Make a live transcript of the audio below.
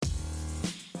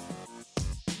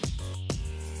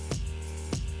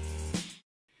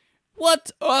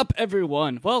What's up,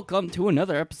 everyone? Welcome to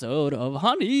another episode of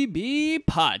Honeybee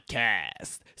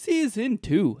Podcast, Season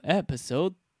 2,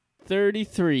 Episode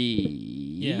 33.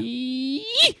 Yeah.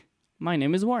 My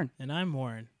name is Warren. And I'm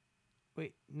Warren.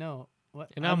 Wait, no.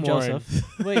 What? And I'm Warren.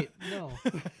 Joseph. Wait, no.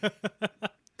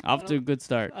 Off to a good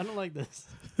start. I don't like this.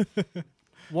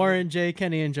 Warren, Jay,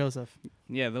 Kenny, and Joseph.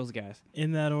 Yeah, those guys.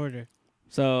 In that order.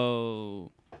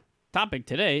 So, topic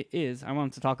today is I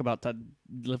wanted to talk about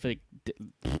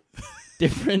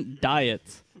different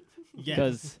diets. Yeah.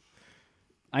 Because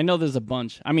I know there's a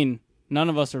bunch. I mean, none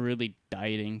of us are really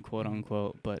dieting, quote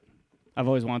unquote, but I've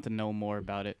always wanted to know more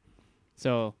about it.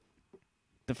 So,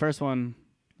 the first one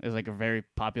is like a very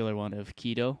popular one of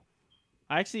keto.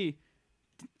 I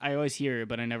always hear it,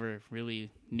 but I never really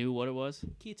knew what it was.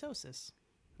 Ketosis.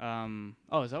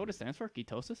 Is that what it stands for?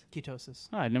 Ketosis? Ketosis.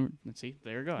 Oh, I never. Let's see.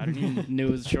 There you go. I didn't even knew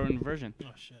it was a shortened version. Oh,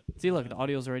 shit. See, look, the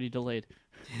audio's already delayed.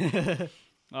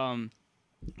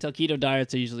 So keto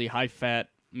diets are usually high fat,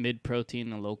 mid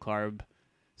protein, and low carb.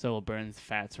 So it burns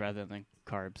fats rather than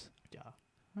carbs. Yeah.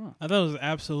 I thought it was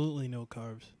absolutely no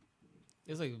carbs.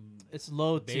 It's like It's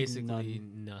low to basically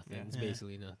none. nothing. Yeah. It's Yeah.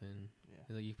 basically nothing. Yeah.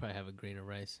 It's like you probably have a grain of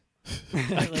rice.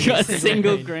 Like A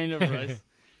single grain of rice.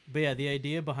 But yeah, the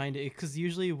idea behind it, because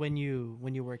usually when you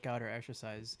work out or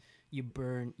exercise, you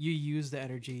use the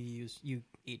energy you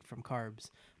eat from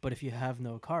carbs. But if you have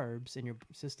no carbs in your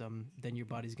system, then your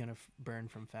body's gonna burn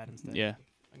from fat instead. Yeah.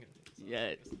 I'm gonna take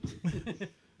this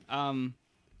off. Yeah.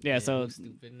 Yeah. So I'm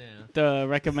stupid now. the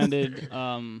recommended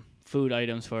food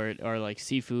items for it are like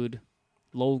seafood,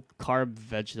 low carb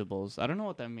vegetables. I don't know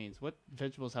what that means. What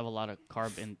vegetables have a lot of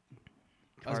carb in?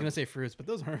 I was gonna say fruits, but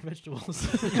those aren't vegetables.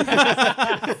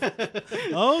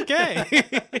 Okay.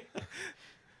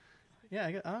 Yeah,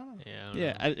 I don't know. Yeah. I don't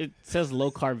Yeah, know. it says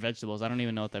low carb vegetables. I don't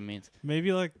even know what that means.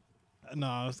 Maybe like, no,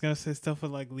 I was going to say stuff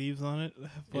with like leaves on it.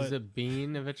 But Is a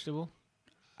bean a vegetable?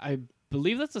 I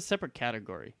believe that's a separate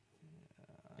category.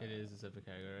 It is a separate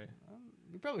category, right?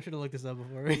 You probably should have looked this up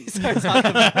before we started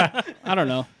talking about it. I don't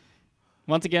know.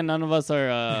 Once again, none of us are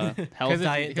health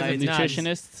Diet- diet-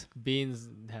 nutritionists. Beans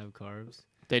have carbs.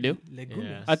 They do? Legumes.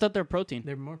 Yeah. I thought they're protein.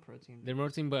 They're more protein. They're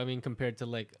protein, but I mean compared to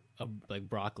like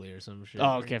broccoli or some shit.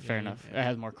 Oh, okay, fair Yeah. enough. Yeah. It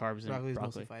has more carbs than Broccoli's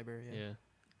broccoli. mostly fiber. Yeah. Yeah.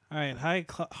 all right,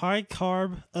 high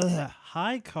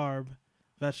carb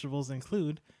vegetables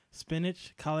include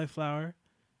spinach, cauliflower,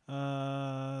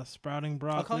 sprouting Oh,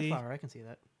 broccoli, cauliflower. I can see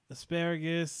that.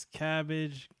 asparagus,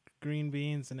 cabbage, green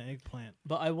beans, and eggplant.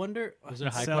 But I wonder. Was there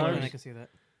high Celery. I can see that.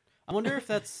 I wonder if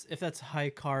that's high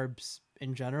carbs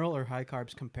in general or high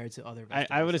carbs compared to other vegetables.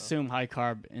 I would though. assume high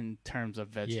carb in terms of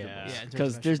vegetables. Yeah, in terms of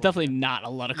Because there's vegetables, definitely not a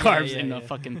lot of Yeah, carbs yeah, in a yeah.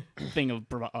 fucking thing of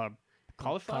cauliflower.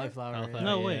 Cauliflower. Cauliflower,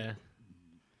 No, yeah. wait.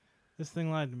 This thing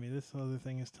lied to me. This other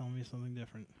thing is telling me something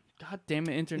different. God damn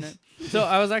it, internet. So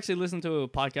I was actually listening to a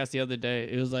podcast the other day.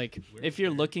 It was like, if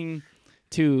you're looking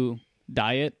to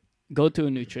diet, go to a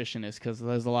nutritionist because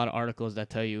there's a lot of articles that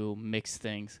tell you mixed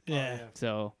things. Oh, Yeah.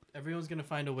 So, Everyone's gonna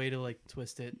find a way to like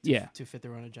twist it. Yeah. To fit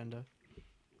their own agenda.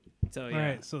 yeah. All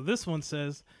right, so this one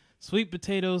says sweet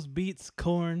potatoes, beets,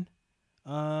 corn.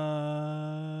 That's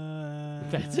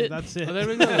it? That's it. Oh, there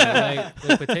we go. like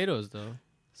potatoes though.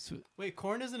 Wait,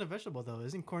 corn isn't a vegetable though.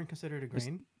 Isn't corn considered a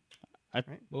grain? What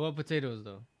about potatoes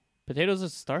though? Potatoes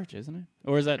is starch, isn't it?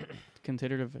 Or is that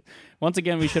considered a... Once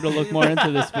again, we should have looked more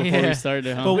into this before we Yeah.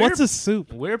 started. Huh? But what's a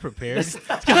soup? We're prepared.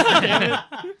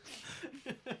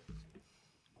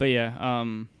 But yeah,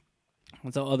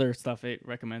 so other stuff it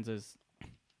recommends is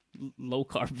low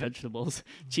carb vegetables,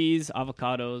 cheese,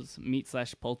 avocados,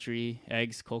 meat/poultry,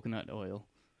 eggs, coconut oil.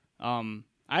 I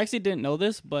actually didn't know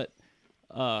this, but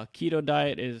keto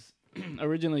diet is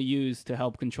originally used to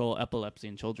help control epilepsy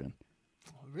in children.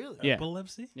 Oh, really? Yeah.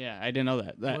 Epilepsy? Yeah, I didn't know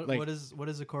that. What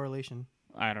is the correlation?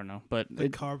 I don't know, but The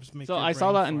carbs make so your I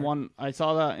saw brain that in fart. one. I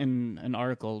saw that in an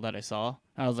article that I saw.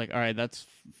 I was like, all right, that's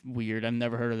weird. I've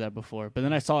never heard of that before. But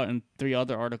then I saw it in 3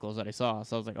 other articles that I saw.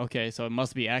 So I was like, okay, so it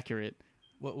must be accurate.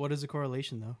 What is the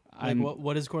correlation though? Like I'm-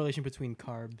 what is correlation between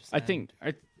carbs? I think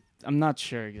I'm not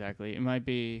sure exactly. It might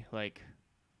be like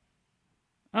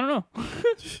I don't know.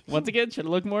 Once again, should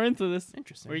look more into this.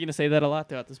 Interesting. We're gonna say that a lot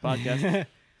throughout this podcast.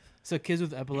 So kids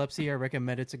with epilepsy are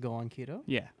recommended to go on keto.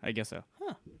 Yeah, I guess so.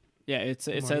 Huh. Yeah, it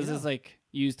more says you it's know. like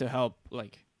used to help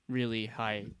like really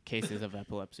high cases of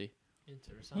epilepsy.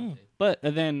 Interesting. But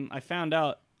then I found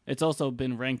out it's also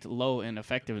been ranked low in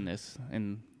effectiveness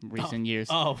in recent years.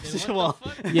 Oh, Then well,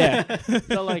 what the fuck? Yeah.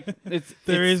 So like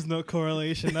There it's, is no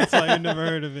correlation. That's why I've never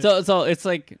heard of it. so it's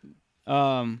like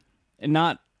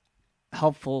not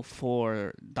helpful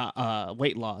for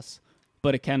weight loss,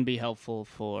 but it can be helpful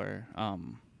for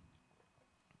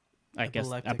I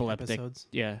guess epileptic. episodes.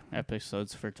 Yeah,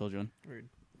 episodes for children. Weird.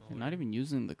 You're not even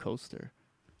using the coaster.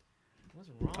 What's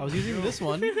wrong? I was using this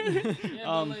one. Yeah,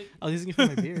 Um, I was using it for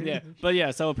my beard. Yeah, but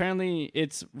yeah. So apparently,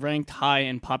 it's ranked high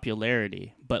in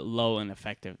popularity, but low in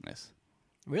effectiveness.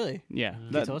 Really? Yeah.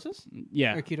 Ketosis?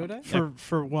 Yeah. Or keto diet?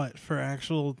 For what? For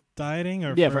actual dieting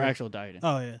or Yeah, for actual dieting.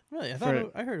 Oh yeah. Really?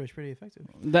 For- I heard it was pretty effective.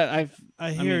 That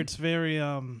I hear mean- it's very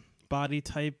body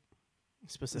type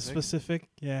specific.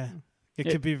 Yeah. It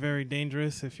Yeah. could be very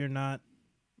dangerous if you're not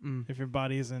Mm. if your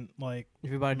body isn't like If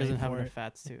your body doesn't made have for enough it.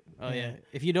 fats to. Oh Yeah. yeah.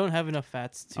 If you don't have enough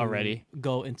fats to Already.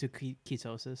 go into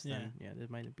ketosis, then yeah, there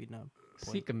might be no.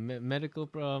 Seek a medical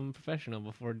professional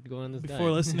before going on this before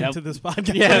diet. listening Yep. to this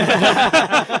podcast.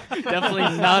 Yeah.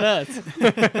 Definitely not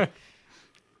us.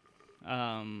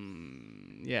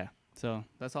 Yeah. So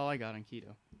that's all I got on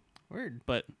keto. Word.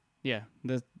 But yeah,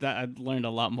 that I learned a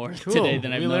lot more Cool. today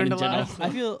than I've We learned in learned a general. lot. I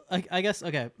feel like I guess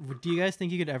okay. Do you guys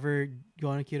think you could ever go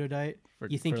on a keto diet? For,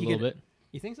 You think for a you little could- bit?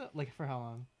 You think so? Like for how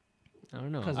long? I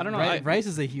don't know. Because I don't know, Rice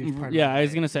is a huge part. Yeah, of I it, was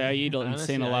right? gonna say I eat Honestly,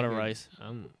 insane a lot of could- rice.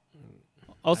 I'm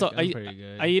Also, I'm pretty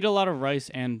good. I eat a lot of rice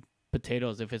and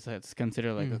potatoes if it's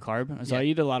considered like a carb. So Yeah. I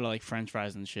eat a lot of like French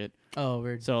fries and shit. Oh,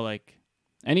 weird. So like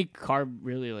any carb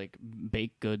really like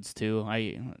baked goods too.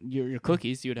 Your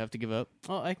cookies you would have to give up.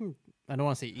 Oh, I can. I don't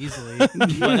want to say easily, but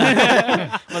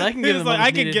I can give He's them. like, what I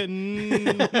is could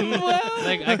needed. get.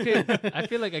 like I could. I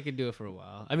feel like I could do it for a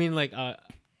while. I mean, like I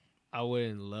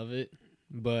wouldn't love it,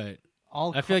 but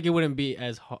All I feel like it wouldn't be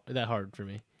as that hard for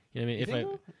me. You know what I mean? You think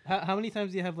so? How many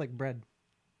times do you have like bread?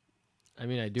 I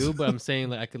mean, I do, but I'm saying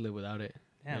like I could live without it.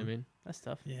 You know Damn, what I mean? that's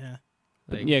tough. Yeah.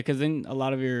 Like, Yeah, because then a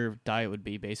lot of your diet would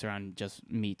be based around just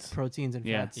meats. Proteins and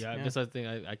Yeah. fats. Yeah, I guess I think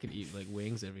I could eat like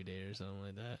wings every day or something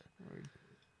like that.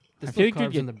 There's I still feel like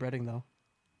carbs you'd in the breading though.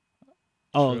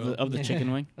 Oh, True. of the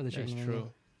chicken wing. Of the That's chicken wing,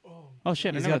 true. Oh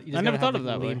shit! You I just never, got- you I just never gotta thought have, of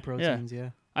like, that lean way. proteins. Yeah.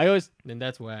 I always Then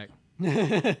that's whack.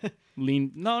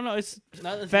 lean. No, it's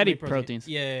Not fatty lean protein. proteins.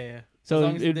 Yeah. As So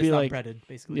long as it would it's be not like breaded,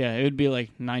 basically. yeah, it would be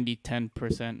like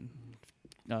 90-10%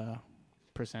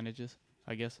 percentages,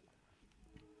 I guess.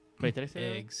 Wait, did I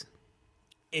say Eggs.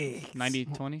 Eggs.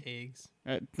 90-20? Eggs.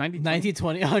 90 90,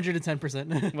 20,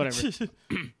 110%. whatever.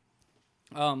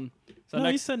 So No, you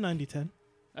next said 90-10.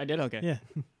 I did okay.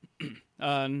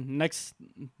 Yeah. Next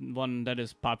one that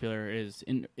is popular is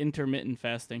intermittent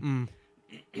fasting. Mm.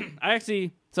 I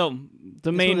actually the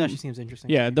This main one actually seems interesting.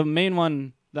 yeah the main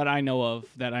one that I know of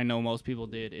that I know most people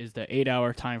did is the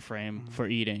 8-hour time frame for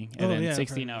eating and Oh, then yeah, I've heard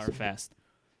 16-hour this. fast.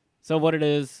 So what it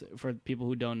is for people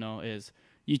who don't know is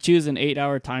you choose an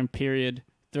 8-hour time period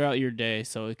throughout your day.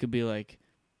 So it could be like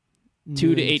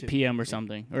 2 to 8 p.m. or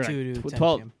something, or 2 like to 10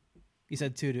 12. p.m. You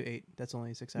said 2 to 8. That's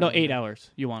only 6 hours. No, 8 hours.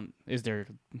 You want is their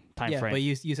time Yeah, frame? but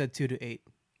you said 2 to 8.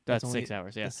 That's only- 6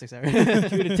 hours. Yeah, That's 6 hours.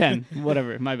 2 to 10,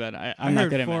 whatever. My bad. I'm I not heard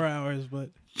good at 4 math. hours, but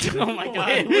Oh my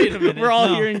god! Wait a minute. We're all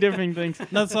No. hearing different things.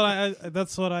 that's what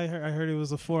I heard. I heard it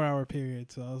was a 4-hour period,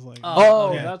 so I was like,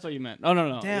 Oh, yeah. that's what you meant. Oh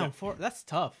no. Damn, Yeah. that's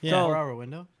tough. Yeah. So, 4-hour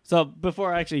window. So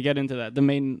before I actually get into that, the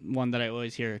main one that I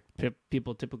always hear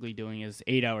people typically doing is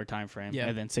 8-hour time frame Yeah.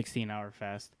 and then 16-hour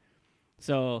fast.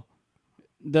 So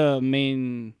the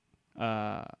main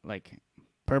like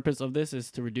purpose of this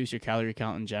is to reduce your calorie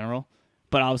count in general,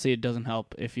 but obviously it doesn't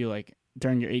help if you like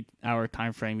during your 8-hour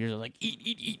time frame you're like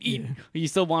eat. Yeah. You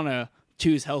still want to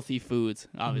choose healthy foods,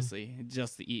 obviously,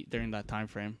 just to eat during that time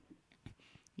frame.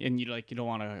 And you don't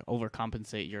want to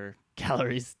overcompensate your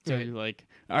calories to Right. like,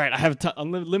 all right, I have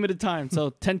limited time,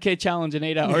 so 10K challenge in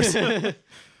 8 hours.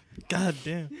 God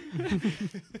damn.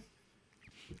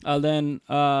 Then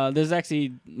there's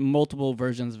actually multiple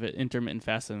versions of it, intermittent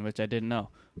fasting, which I didn't know.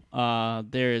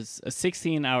 There's a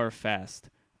 16-hour fast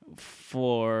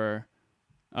for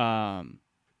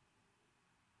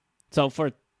so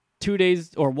for 2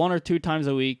 days or 1 or 2 times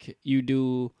a week, you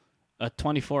do a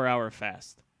 24-hour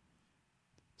fast.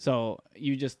 So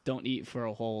you just don't eat for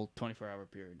a whole 24-hour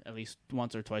period, at least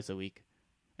once or twice a week.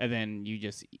 And then you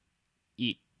just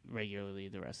eat regularly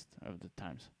the rest of the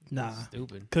times. Nah,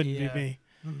 Stupid. couldn't Yeah. be me.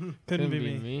 Couldn't be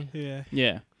me. Yeah.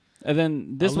 Yeah. And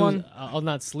then this one, I'll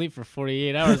not sleep for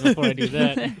 48 hours before I do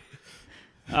that.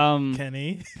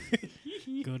 Kenny,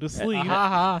 go to sleep.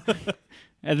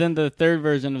 and then the third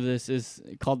version of this is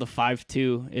called the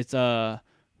 5-2. It's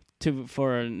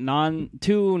for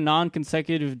two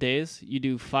non-consecutive days, you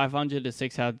do 500 to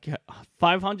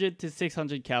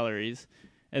 600 calories,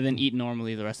 and then eat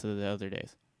normally the rest of the other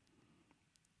days.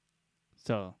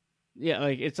 So, yeah,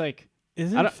 like it's like I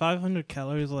Isn't don't- 500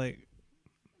 calories like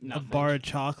a nothing. bar of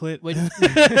chocolate? When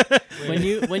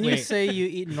you Wait. say you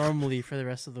eat normally for the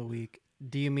rest of the week,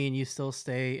 do you mean you still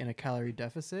stay in a calorie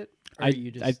deficit? Or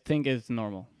you just I think it's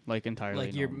normal, like entirely.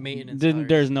 like your normal. maintenance Then calories?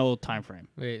 there's no time frame.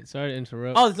 Wait, sorry to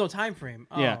interrupt. Oh, there's no time frame.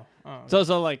 Oh, Yeah. Oh,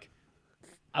 So like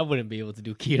I wouldn't be able to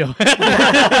do keto.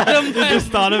 just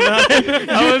thought about it.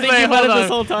 I was like, hold on. this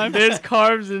whole time. There's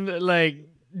carbs and like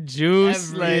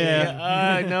juice. Every-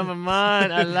 Like, no,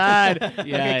 man, I lied.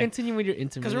 Yeah. Okay, continue with your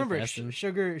intermittent because remember, fasting.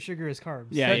 sugar is carbs.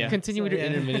 Yeah, yeah. Continue with your yeah.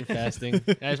 intermittent fasting.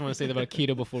 I just want to say that about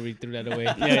keto before we threw that away.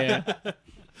 yeah.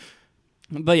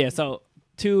 But yeah, so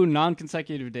 2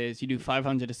 non-consecutive days, you do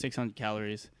 500 to 600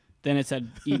 calories. Then it said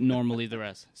eat normally the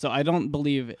rest. So I don't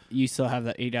believe you still have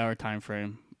that 8-hour time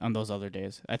frame on those other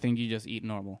days. I think you just eat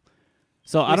normal.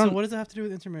 So I Wait, don't. So what does it have to do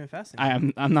with intermittent fasting?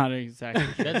 I'm not exactly.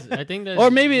 I think that's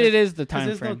Or maybe it is the Because time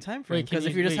there's frame. no time frame. Wait, can Because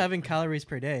if you- you're just wait. having calories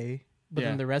per day, but Yeah.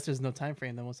 then the rest is no time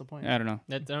frame, then what's the point? I don't know.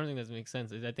 I don't think that makes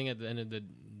sense. I think at the end of the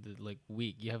like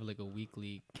week, you have like a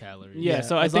weekly calorie. Yeah,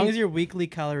 so I as long think- as your weekly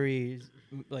calories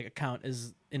like account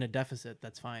is in a deficit,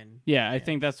 that's fine. Yeah, I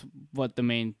think that's what the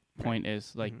main point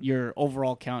is. Like Mhm. your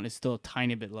overall count is still a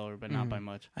tiny bit lower, but not by Mhm.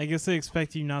 much. I guess they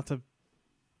expect you not to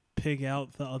pig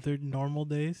out the other normal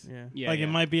days. Yeah. Yeah, like yeah. it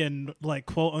might be a like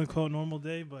quote unquote normal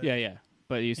day, but Yeah.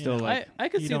 But you still know, like. I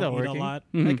could you see don't that eat working. a lot.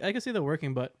 Mhm. I could see that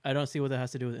working, but I don't see what that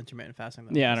has to do with intermittent fasting.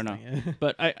 Though. Yeah, I That's don't the thing,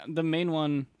 But the main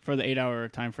one for the 8-hour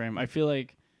time frame, I feel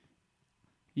like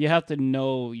you have to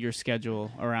know your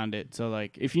schedule around it. So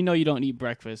like, if you know you don't eat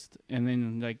breakfast, and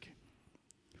then like,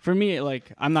 for me,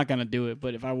 like I'm not gonna do it,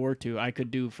 but if I were to, I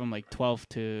could do from like 12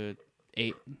 to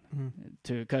 8 Mhm.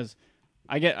 because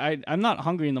I'm not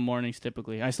hungry in the mornings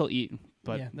typically. I still eat,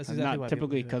 but Yeah, that's I'm exactly not why people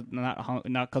typically do it. because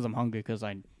not because I'm hungry, because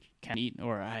I can't eat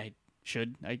or I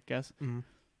should, I guess. Mhm.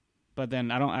 But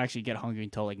then I don't actually get hungry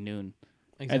until like noon.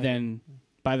 Exactly. And then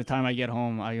by the time I get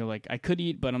home, I could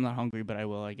eat, but I'm not hungry, but I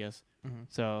will, I guess. Mhm.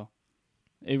 So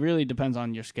it really depends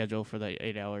on your schedule for the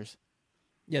 8 hours.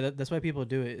 Yeah, that's why people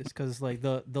do it. It's because like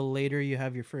the later you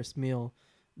have your first meal,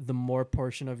 the more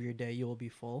portion of your day you will be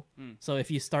full. Mm. So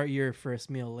if you start your first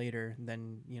meal later,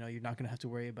 then you're not gonna have to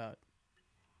worry about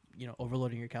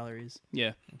overloading your calories.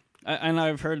 Yeah. And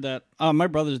I've heard that my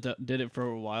brothers did it for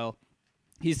a while.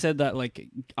 He said that like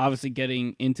obviously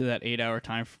getting into that 8-hour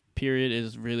time period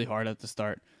is really hard at the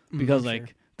start because for like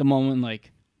sure. the moment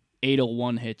like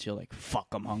 8:01 hits, you're like, fuck,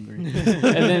 I'm hungry. And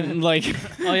then like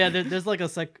Oh yeah, there's like a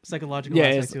psychological Yeah,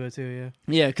 aspect it's- to it too. Yeah.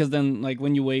 yeah, because then like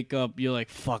when you wake up, you're like,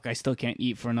 fuck, I still can't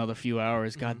eat for another few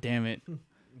hours. Mm-hmm. God damn it.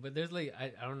 But there's like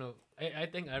I don't know. I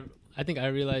think I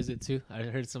realized it too. I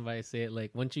heard somebody say it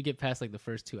like once you get past like the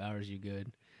first 2 hours, you're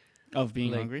good. Of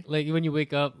being like, hungry. Like when you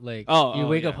wake up, like you Oh,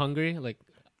 wake up yeah. hungry, like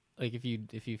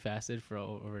if you fasted for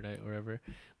overnight or whatever.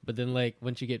 But then like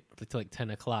once you get to like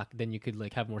 10 o'clock, then you could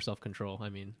like have more self control. I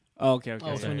mean, Oh, okay.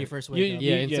 Oh, so when you first wake You, up.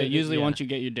 yeah, Yeah, so usually yeah. once you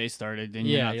get your day started, then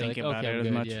you're not you're thinking like, about okay, it I'm as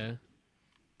good, much. Yeah.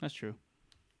 That's true.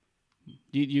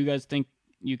 Do you guys think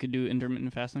you could do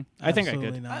intermittent fasting? I think I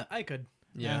Absolutely could. not. I could.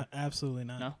 Yeah. Absolutely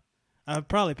not. No? I'd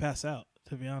probably pass out,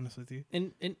 to be honest with you.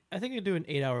 And I think I could do an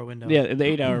 8-hour window. Yeah, the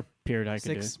 8-hour period I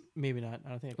could 6, maybe not. I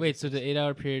don't think. I could Wait, do so 6. the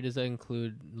 8-hour period, does that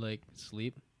include like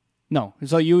sleep? do. No,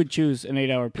 so you would choose an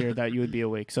 8-hour period that you would be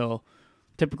awake. So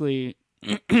typically,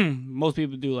 most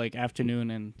people do like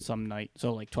afternoon and some night.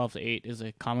 So like 12 to 8 is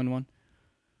a common one.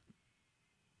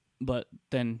 But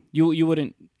then you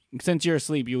wouldn't, since you're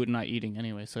asleep, you would not eating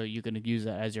anyway. So you could use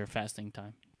that as your fasting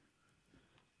time.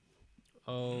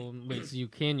 Oh, wait, so you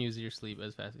can use your sleep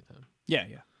as fasting time. Yeah,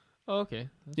 yeah. Oh, okay.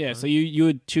 That's Yeah, fine. so you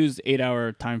would choose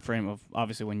 8-hour time frame of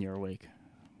obviously when you're awake.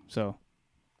 So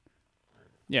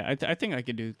yeah, I think I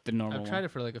could do the normal I've tried one.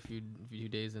 it for like a few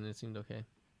days and it seemed okay.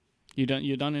 You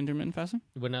done intermittent fasting?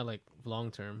 But not like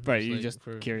long term. Right, you're like, just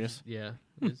curious. Yeah,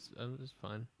 Hmm. it's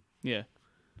fine. Yeah.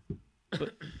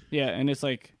 But yeah, and it's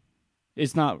like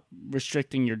it's not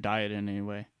restricting your diet in any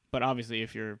way. But obviously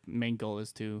if your main goal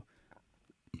is to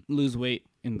lose weight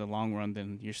in the long run,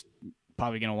 then you're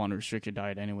probably going to want to restrict your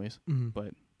diet anyways. Mhm.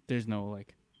 But there's no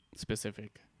like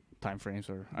specific time frames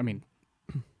or I mean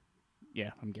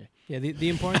yeah, I'm gay. Yeah, the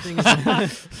important thing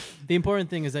is the important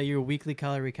thing is that your weekly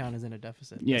calorie count is in a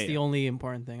deficit. Yeah, That's the yeah. only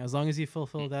important thing. As long as you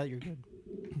fulfill that, you're good.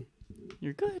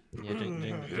 You're good. Yeah,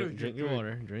 drink your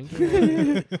water. Drink your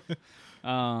water.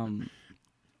 All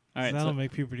right. That'll So,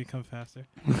 make puberty come faster.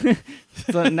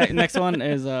 so next one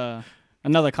is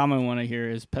another common one I hear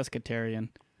is pescatarian,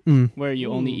 where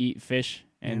you only Ooh. eat fish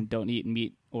and Yeah. don't eat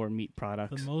meat or meat The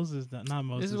products. Moses, not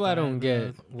Moses. This is what I don't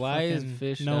diet, get. Why is fucking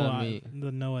fish Noah, not meat?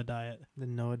 The Noah diet. The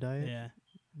Noah diet.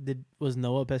 Yeah. Was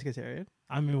Noah pescatarian?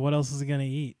 I mean, what else is he gonna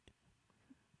eat?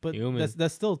 But Human.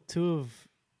 that's still two of.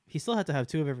 He still had to have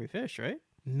 2 of every fish, right?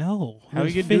 No. How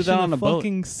There's you gonna do fish that in on the a boat?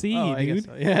 fucking sea, Oh, I guess dude.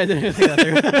 so. Yeah, I didn't think that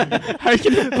through. How you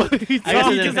gonna I guess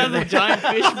he I just has didn't a giant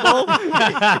fish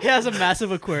bowl. He has a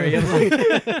massive aquarium.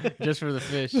 Just for the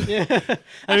fish. Yeah.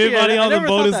 Everybody Actually, I on the never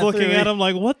boat thought is that looking through. at him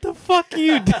like, what the fuck are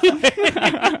you doing?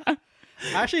 I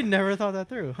actually never thought that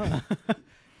through. Huh?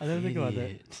 I didn't think about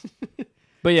that.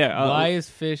 But yeah, Why is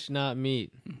fish not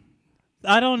meat?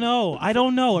 I don't know.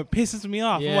 It pisses me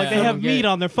off. I'm like, they I have don't meat get it.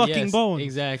 on their fucking Yes, bones.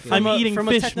 Exactly. I'm From a- eating from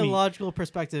fish a meat. technological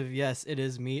perspective, yes, it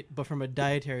is meat, but from a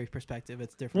dietary perspective,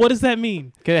 it's different. What does that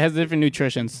mean? Because it has different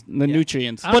nutrients, the Yeah.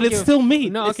 nutrients. I don't But it's give- still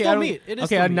meat. No, It's okay, still I don't, meat. It is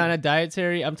okay, still I'm not meat. a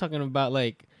dietary. I'm talking about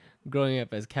like growing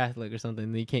up as Catholic or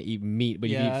something. You can't eat meat, but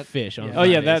you Yeah, eat fish on yeah. Oh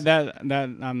yeah, Fridays. that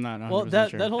I'm not. 100% Well, that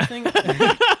sure. that whole thing.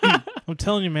 I'm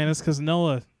telling you, man, it's because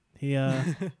Noah, he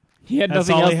had that's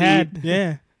nothing all else he to had. eat.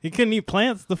 Yeah. He couldn't eat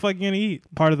plants. The fuck you gonna eat?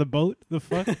 Part of the boat? The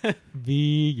fuck?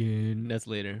 vegan. That's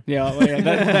later. Yeah, well, yeah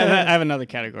that, I have another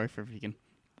category for vegan.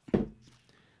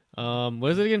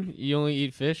 What is it again? You only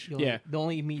eat fish, Yeah. The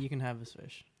only meat you can have is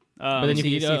fish. but then you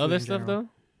can eat seafood other in stuff general. though.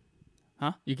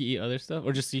 Huh? You can eat other stuff,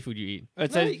 or just seafood you eat. It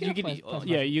No, says you can you have can plant- eat. plant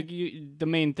Yeah, protein. you. The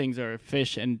main things are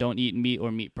fish and don't eat meat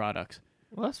or meat products.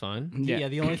 Well, that's fine. Yeah,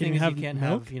 the only Can thing you is have you can't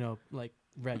milk? have like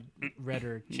red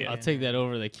or Yeah. I'll chicken take or- that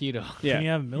over the keto. Yeah. Can you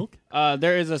have milk?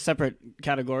 There is a separate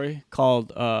category called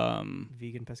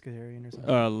vegan pescatarian or something.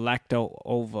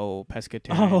 lacto-ovo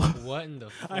pescatarian. Oh, What in the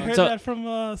fuck? I heard So- that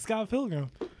from Scott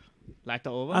Pilgrim.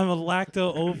 Lacto-ovo? I'm a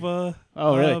lacto-ova.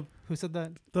 Oh, really? Who said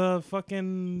that? The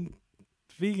fucking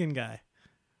vegan guy.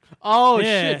 Oh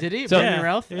Yeah. shit! Did he? So- Brandon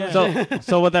Routh? Yeah.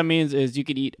 So what that means is you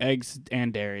could eat eggs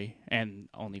and dairy and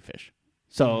only fish.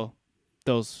 So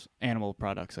those animal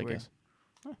products, I Weird.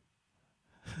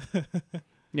 guess.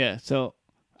 Yeah. So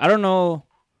I don't know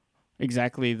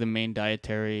exactly the main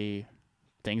dietary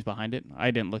things behind it.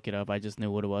 I didn't look it up. I just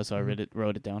knew what it was, so I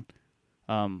wrote it down.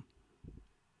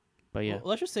 But yeah, Well,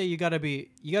 let's just say you gotta be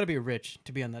rich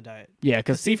to be on that diet. yeah,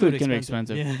 because seafood can be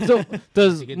expensive. Yeah. So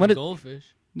does You get when the it goldfish.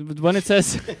 when it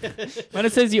says when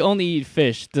it says you only eat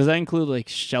fish, does that include like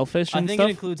shellfish I and think stuff?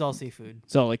 it includes all seafood.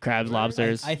 So like crabs,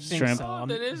 lobsters, I think shrimp. so. Oh,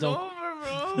 then it's don't-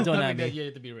 over, bro. don't I at mean, me. you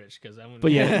have to be rich because I'm.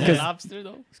 But yeah, That 'cause- lobster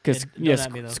though. Because Yeah, don't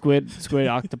at me, though. squid,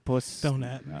 octopus, Don't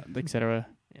at etc.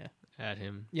 At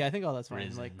him. Yeah, I think all that's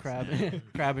fine. Like Raisins.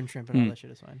 crab and shrimp and all Mm. that shit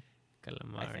is fine.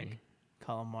 Calamari. think.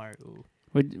 Calamari. Ooh.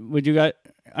 Would you guys?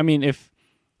 I mean, if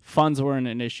funds weren't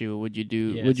an issue, would you do?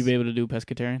 Would you Yes. be able to do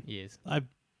pescatarian? Yes. I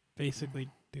basically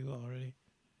do already.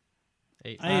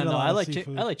 Ate- I ate a don't know. lot I of like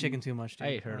seafood. I like chicken too much. Dude. I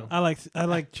ate hurdle. I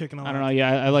like chicken a lot. I don't know.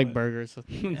 Yeah, I like But- burgers a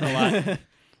lot.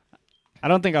 I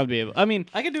don't think I'd be able. I mean,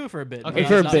 I could do it for a bit. Okay, but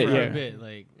for a not bit, for yeah. a bit,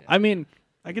 like I mean,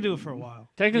 I could do it for a while.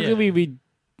 technically Yeah. we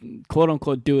quote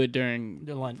unquote do it during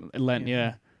The Lent. Lent.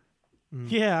 Yeah. Mm.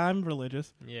 Yeah, I'm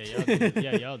religious. yeah,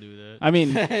 y'all do that. I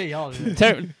mean, Y'all do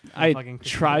it. I Fucking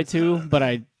try to, but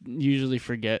I usually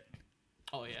forget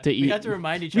Oh yeah. to We eat. have to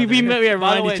remind each We other. we By the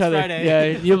remind way, each it's other. Friday.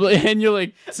 Yeah, you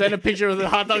like send a picture of the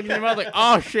hot dog in your mouth, like,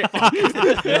 oh shit.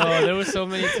 Yo, there were so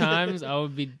many times I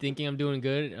would be thinking I'm doing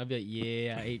good. I'd be like,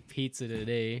 yeah, I ate pizza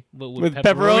today, but with, With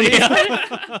pepperoni.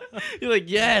 You're like,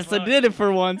 yes, I did it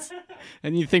for once.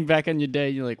 And you think back on your day,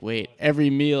 you're like, wait, every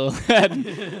meal had.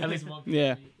 At least one.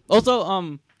 Yeah.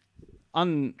 Also,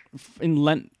 in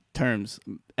Lent terms,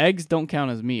 eggs don't count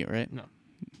as meat, right? No.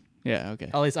 Yeah. Okay.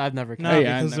 At least I've never. No, Oh,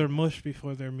 yeah, I because know. they're mush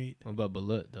before they're meat. What about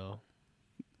balut though?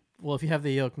 Well, if you have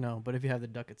the yolk, no. But if you have the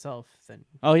duck itself, then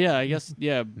Oh yeah, I guess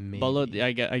yeah. Maybe. Balut,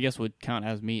 I guess would count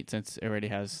as meat since it already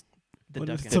has. the But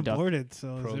duck. it's in The it. duck. aborted,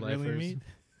 so is it really Pro-lifers. meat?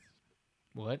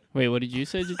 What? Wait, what did you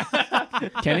say,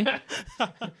 Kenny?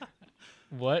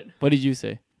 What? What did you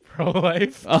say? Pro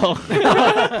life? Oh.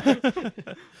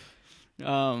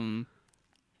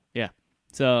 Yeah.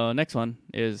 So next one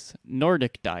is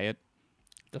Nordic diet.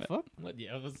 The fuck? What?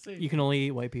 Yeah, I was saying. You can only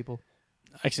eat white people.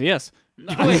 Actually, yes.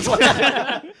 Wait,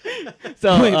 what?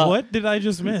 So Wait, what did I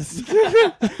just miss?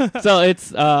 So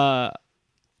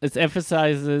it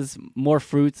emphasizes more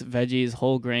fruits, veggies,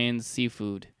 whole grains,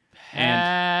 seafood. And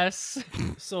Ass.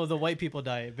 So the white people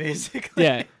diet, basically.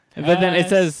 yeah, but then it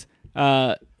Pass.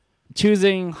 says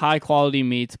choosing high quality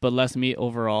meats but less meat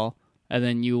overall, and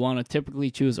then you want to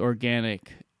typically choose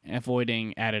organic,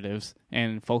 avoiding additives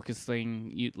and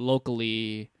focusing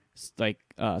locally, like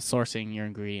sourcing your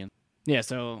ingredients. Yeah,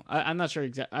 so I'm not sure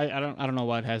exactly. I don't know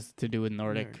what it has to do with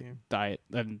Nordic Okay. diet,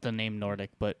 the name Nordic,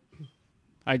 but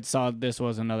I saw this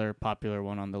was another popular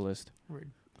one on the list. Weird.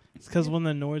 It's because when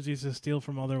the Nords used to steal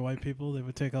from other white people, they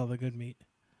would take all the good meat.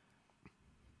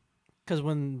 Because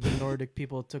when the Nordic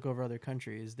people took over other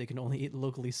countries, they can only eat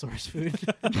locally sourced food.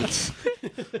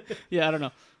 Yeah, I don't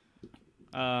know.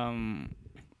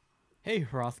 Hey,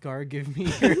 Hrothgar, give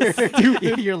me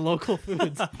your local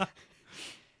foods.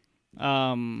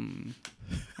 All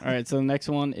right, so the next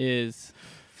one is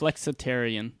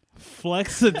flexitarian.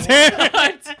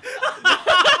 Flexitarian.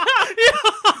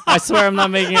 I swear I'm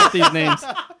not making up these names.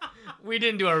 We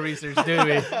didn't do our research, did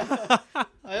we?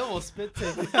 I almost spit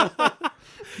take.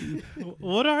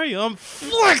 What are you? I'm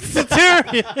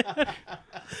flexitarian.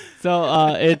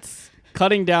 So it's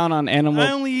cutting down on animal.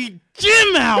 I only eat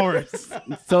gym hours.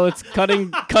 So it's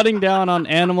cutting down on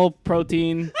animal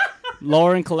protein,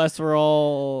 lowering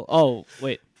cholesterol. Oh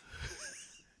wait.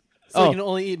 So Oh, you can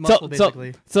only eat muscle,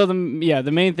 basically. So the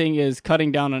main thing is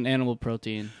cutting down on animal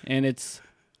protein, and it's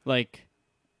like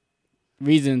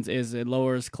reasons is it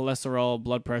lowers cholesterol,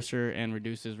 blood pressure, and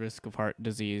reduces risk of heart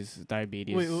disease,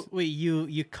 diabetes. Wait,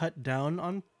 you cut down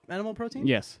on animal protein?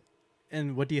 Yes.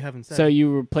 And what do you have instead? So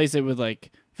you replace it with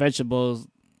like vegetables.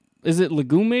 Is it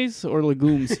legumes or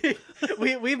legumes?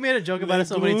 We've made a joke about it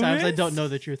so many times. I don't know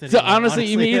the truth anymore. So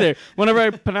honestly, me either. Whenever I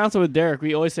pronounce it with Derek,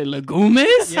 we always say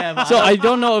legumes. Yeah, but So I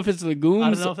don't know if it's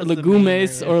legumes, know if it's the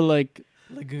legumes, meat or like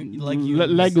legumes.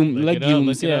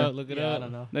 legumes. Yeah, Look it Yeah, I up.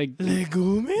 don't know. like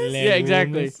Legumes? yeah,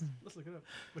 exactly. Let's look it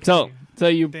up. So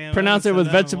you Damn, I pronounce it haven't with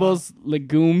said that in a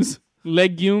vegetables,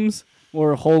 legumes,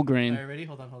 or whole grain. All right, ready?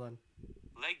 Hold on.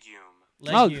 Legume.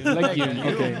 Oh, legume.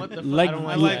 Okay, What the fuck? Leg- I don't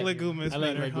I like like that. legumes I like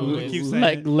better. legumes. I'll keep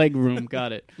saying it. leg room.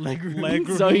 Got it. Leg Leg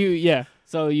So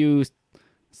room. you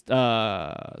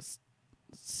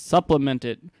supplement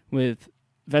it with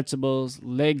vegetables,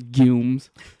 legumes,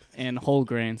 and whole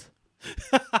grains.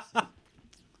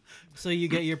 So you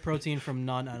get your protein from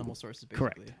non-animal sources, basically.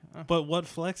 Correct. Oh. But what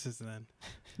flexes then?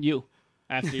 You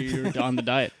after you're on the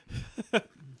diet.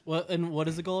 Well, and what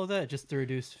is the goal of that? Just to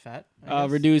reduce fat? I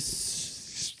guess?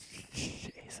 Reduce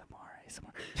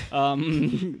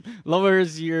ASMR.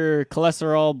 Lowers your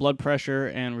cholesterol, blood pressure,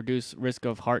 and reduce risk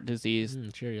of heart disease,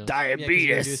 Cheerios. Yeah, 'cause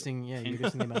you're reducing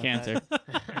the amount cancer. of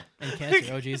fat. And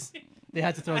cancer. Oh, jeez. They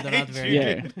had to throw that out the very Yeah,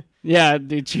 end. yeah,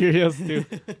 dude, Cheerios too.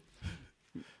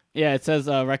 Yeah, it says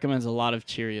recommends a lot of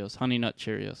Cheerios, Honey Nut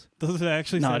Cheerios. Does it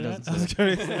actually No, say it that? doesn't I was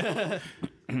trying to say.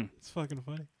 It's fucking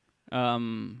funny.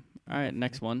 All right,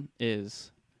 next one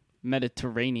is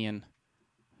Mediterranean,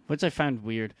 which I found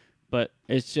weird, but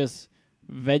it's just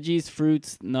veggies,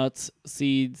 fruits, nuts,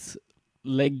 seeds,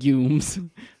 legumes,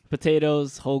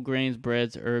 potatoes, whole grains,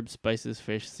 breads, herbs, spices,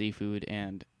 fish, seafood,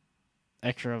 and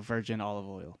extra virgin olive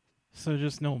oil. So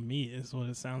just no meat is what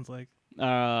it sounds like.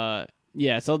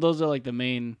 Yeah, so those are like the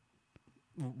main.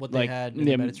 What they Like, had in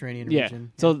yeah, the Mediterranean yeah.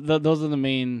 region. So those are the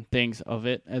main things of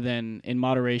it, and then in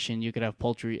moderation, you could have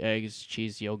poultry, eggs,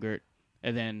 cheese, yogurt,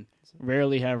 and then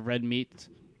rarely have red meat,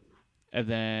 and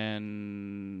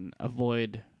then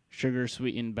avoid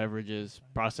sugar-sweetened beverages,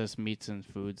 processed meats and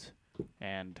foods,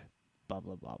 and blah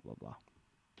blah blah blah blah.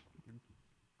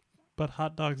 But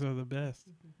hot dogs are the best.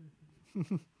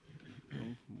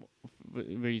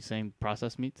 Were you saying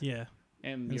processed meats? Yeah.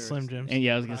 And And Slim Jims. And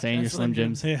yeah, I was gonna say and your Slim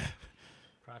Jims. Yeah.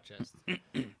 Processed.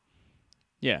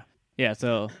 Yeah, yeah.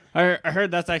 So I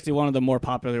heard that's actually one of the more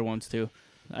popular ones too.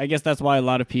 I guess that's why a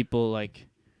lot of people like.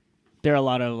 There are a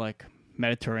lot of like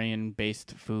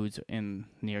Mediterranean-based foods in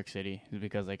New York City is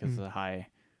because like it's a high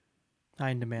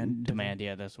High in demand. demand.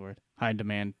 Yeah, that's the word. High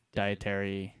demand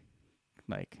dietary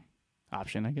like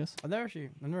option. I guess. I've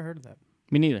never heard of that.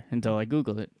 Me neither until I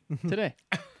googled it today.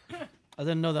 I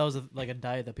didn't know that was like a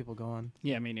diet that people go on.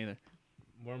 Yeah, me neither.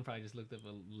 Warren probably just looked up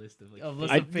a list of like. A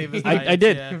list I- of famous I diets,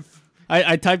 did. yeah.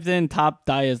 I typed in top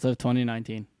diets of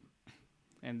 2019,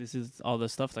 and this is all the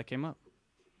stuff that came up.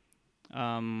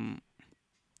 And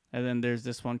then there's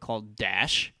this one called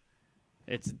Dash.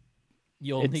 It's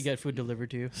You only It's- get food delivered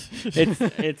to you.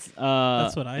 it's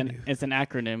That's what I do. It's an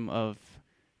acronym of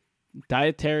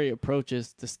dietary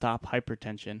approaches to stop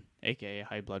hypertension, aka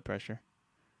high blood pressure.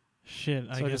 Shit,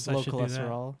 I So guess just I low should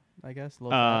cholesterol, I guess.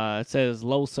 Low fat. It says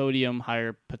low sodium,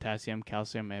 higher potassium,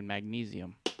 calcium, and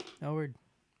magnesium. Oh, weird.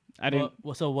 I didn't.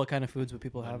 So what kind of foods would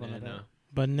people have on a Banana. diet? do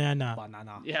that. Banana.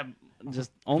 Banana. Yeah,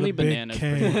 just only The big bananas.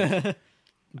 K. pretty much.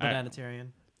 Bananatarian.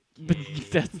 But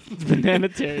that's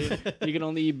bananatarian. You can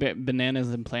only eat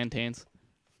bananas and plantains.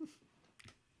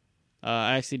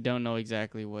 I actually don't know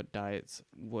exactly what diets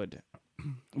would,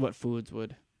 what foods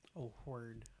would. Oh,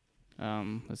 word.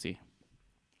 Let's see.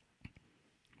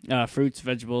 Fruits,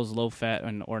 vegetables, low fat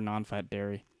or non-fat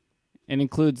dairy. It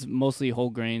includes mostly whole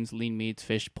grains, lean meats,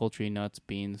 fish, poultry, nuts,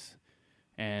 beans,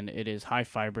 and it is high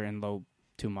fiber and low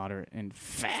to moderate in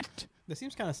fat. This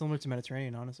seems kind of similar to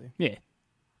Mediterranean, honestly, Yeah,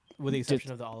 with the Just-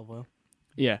 exception of the olive oil.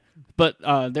 yeah. But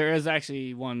there is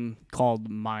actually one called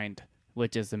Mind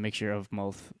which is a mixture of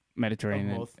both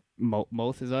Mediterranean. both.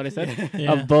 Both is what I said.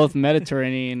 Yeah. Of both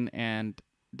Mediterranean and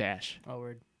Dash. Oh,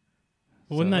 word.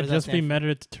 Wouldn't what that does that just be stand for?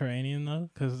 Mediterranean though?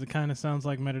 Because it kind of sounds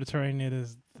like Mediterranean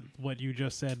is what you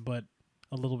just said, but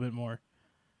a little bit more.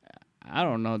 I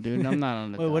don't know, dude. I'm not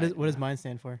on the. Wait, diet. what does mine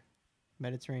stand for?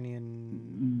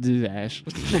 Mediterranean. Dash?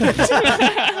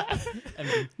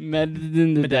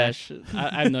 And The Dash.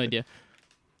 I have no idea.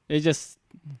 It just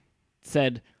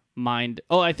said mind.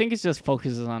 Oh, I think it just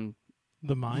focuses on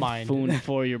The mind. mind. food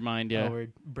for your mind. Yeah. Oh,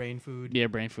 word. Brain food. Yeah,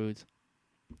 brain foods.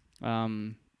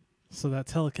 So that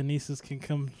telekinesis can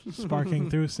come sparking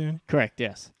through soon. Correct.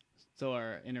 Yes. So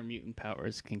our inner mutant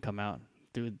powers can come out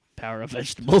through the power of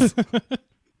vegetables.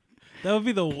 That would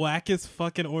be the wackest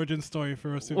fucking origin story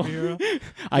for a superhero.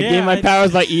 I Yeah, gained my I-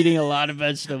 powers by eating a lot of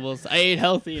vegetables. I ate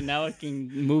healthy, and now I can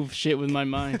move shit with my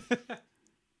mind.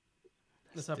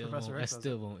 That's how Still Professor won't- I X does it.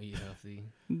 still won't eat healthy.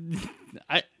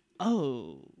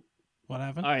 What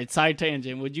happened? All right. Side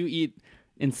tangent. Would you eat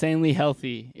insanely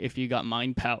healthy if you got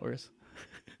mind powers?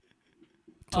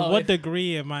 To Oh, what if-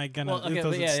 degree am I gonna? Well, it okay,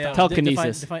 doesn't but yeah, yeah. stop.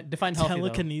 Telekinesis. Define healthy. though.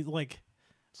 Telekinesis, like,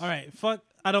 all right, fuck.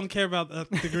 I don't care about the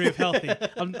degree of healthy.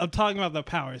 I'm talking about the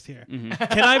powers here. Hmm.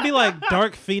 Can I be like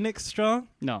Dark Phoenix strong?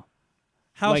 No.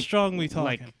 How Like- strong we talking?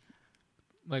 like-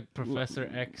 Like Professor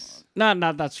X. Not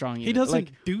that strong. he either. doesn't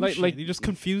Like, do like- shit. like- he just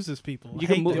confuses people. You I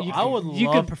can hate move- that. Dude, I would you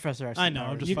love could- Professor X. I know,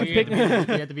 I'm just You fucking could pick- with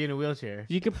you. You have to be in a wheelchair.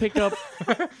 you can pick up,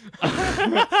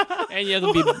 and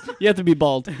you have to be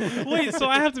bald. Wait, so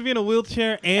I have to be in a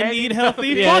wheelchair and And- eat healthy?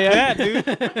 Yeah, Fuck yeah.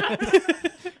 that,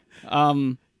 dude.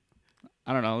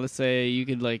 I don't know. Let's say you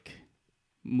could like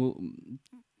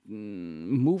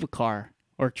move a car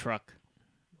or truck.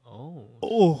 Oh.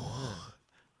 Oh,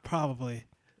 probably.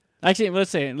 Actually,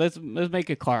 let's make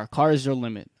a car. Car is your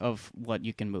limit of what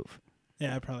you can move.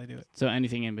 Yeah, I'd probably do it. So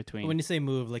anything in between. When you say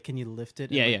move, like, can you lift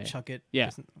it? Yeah, and, yeah, like, chuck it. yeah.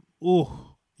 Just- Ooh,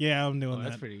 yeah, I'm Oh, doing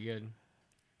that's that. pretty good.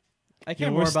 I Yeah, care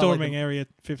we're more about storming like, Area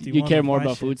 51. you care with more my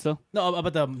about shit. food still? no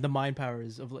about the mind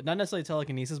powers of like, not necessarily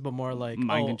telekinesis, but more like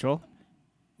Mind oh, control.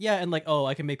 Yeah, and like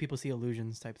I can make people see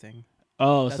illusions type thing.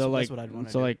 Oh, That's- so that's like what I'd wanna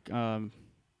so do. like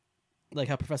Like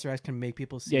how Professor X can make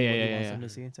people see Yeah, what yeah, he yeah, wants yeah. them to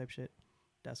see type shit.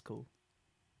 That's cool.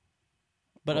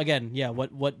 But again, yeah,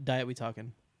 what diet we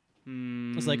talking?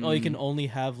 It's like you can only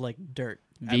have like dirt.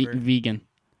 ever. vegan.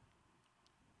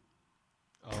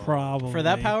 Oh. Probably. For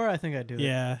that power, I think I'd do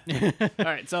Yeah. it. All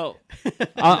right, so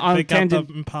on Pick out tangent.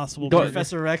 the impossible Go- burger.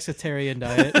 Professor Rexitarian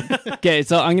diet. Okay,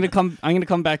 so I'm gonna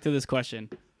come back to this question,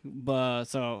 but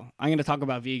so I'm gonna talk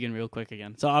about vegan real quick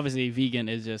again. So obviously, vegan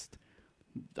is just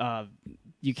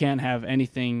you can't have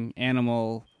anything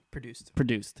animal Produced.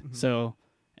 produced. Mhm. So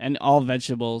and all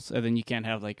vegetables, and then you can't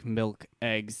have like milk,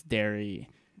 eggs, dairy,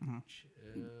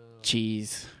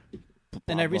 cheese. blah,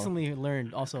 And I blah. recently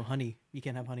learned also honey. You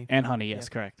can't have honey. and honey. Yes,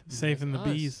 Yeah. correct. Saving the That's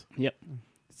us. bees.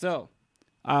 So,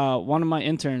 one of my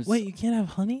interns. Wait, you can't have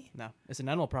honey? No, it's an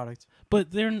animal product.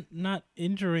 But they're not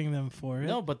injuring them for it.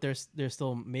 No, but they're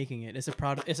still making it. It's a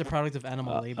product. It's a product of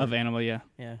animal labor. of animal, yeah.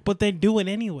 Yeah. But they do it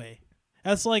anyway.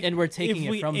 That's like And we're taking if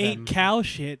it we from ate them. cow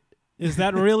shit, is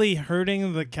that really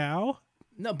hurting the cow?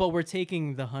 No, but we're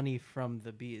taking the honey from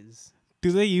the bees.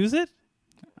 Do they use it?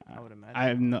 I would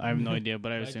imagine. I have no idea,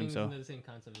 but I But assume think so. isn't that the same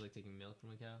concept as like taking milk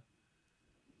from a cow?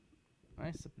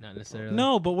 Nice. Not necessarily.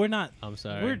 No, but we're not. I'm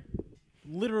sorry. We're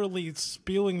literally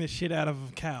spewing the shit out of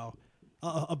a cow.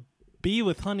 A bee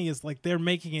with honey is like they're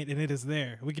making it and it is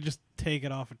there. We could just take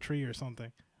it off a tree or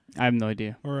something. I have no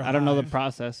idea. Or a I don't know the hive.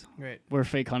 process. Great. We're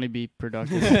fake honeybee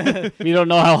producers. We don't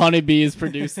know how honeybee is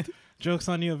produced. Joke's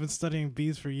on you. I've been studying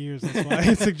bees for years. That's why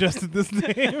I suggested this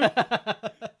name.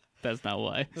 That's not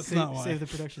why. That's save, not why. Save the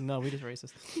production. No, we just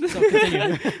racist. So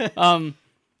continue.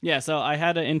 Yeah, so I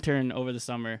had an intern over the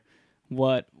summer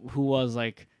who was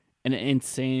like an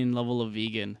insane level of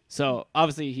vegan. So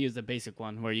obviously he was the basic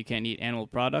one where you can't eat animal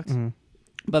products. Mm-hmm.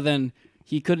 But then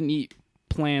he couldn't eat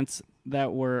plants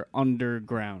that were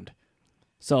underground.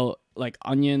 So like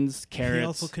onions, carrots. He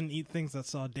also couldn't eat things that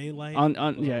saw daylight.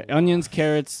 Onions,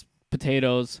 carrots,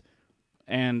 potatoes,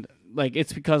 and like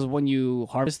it's because when you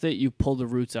harvest it, you pull the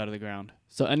roots out of the ground.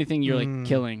 So anything you're like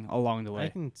killing along the I way.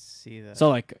 can see that. So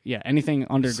like anything so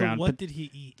underground. what did he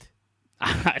eat?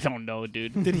 I don't know,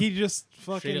 dude. Did he just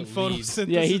fucking up weed. photosynthesis?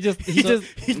 Yeah, he just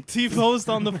he T-posed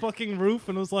on the fucking roof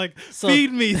and was like, So-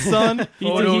 "Feed me, son." he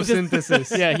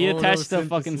Photosynthesis. yeah, he attached a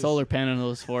fucking Photosynthesis. solar panel to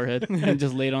his forehead and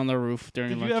just laid on the roof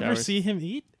during Did lunch you ever hours. see him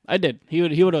eat? I did. He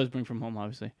would always bring from home,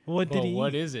 obviously. What did Well, he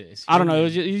what eat? is it? I don't know. It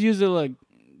was Human. usually like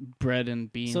bread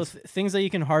and beans. So things that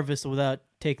you can harvest without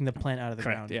taking the plant out of the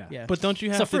Correct, ground. yeah. But don't you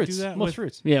have so to fruits. do that? Most with-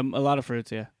 fruits. yeah, a lot of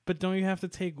fruits. Yeah. But don't you have to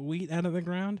take wheat out of the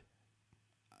ground?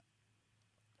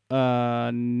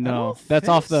 No, that's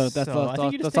off the that's off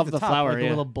the flower. like the Yeah,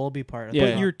 little bulby part. Yeah.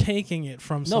 But you're taking it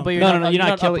from No, something. but you're no, not, no, you're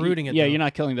not killing. uprooting it. Yeah, though. you're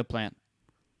not killing the plant.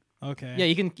 Okay. Yeah,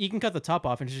 you can cut the top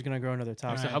off and it's just gonna grow another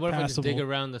top. So Alright, how about if I just dig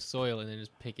passable. around the soil and then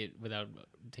just pick it without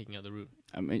taking out the root?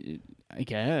 I mean, I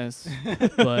guess,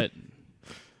 but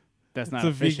that's It's not a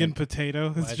efficient. vegan potato.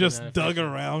 Why It's is it just not dug efficient?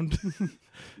 around.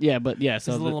 Yeah, but yeah. There's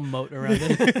So a the- little moat around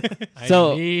it.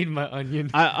 So- I need my onion.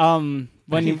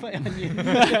 when he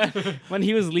when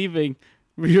he was leaving,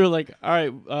 we were like, all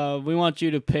right, we want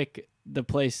you to pick the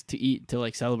place to eat to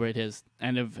like celebrate his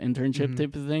end of internship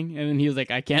type of thing, and then he was like,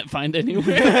 I can't find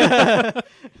anywhere.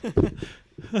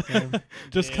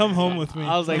 Just come home with me.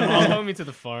 I was like, Follow me to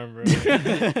the farm, bro.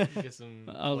 Get some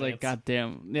I was like, plants. God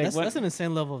damn. Yeah, That's an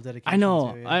insane level of dedication. I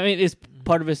know. too, yeah. I mean, it's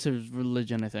part of it's his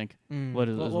religion. I think. Mm. what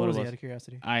is- what, is what what it was he was. out of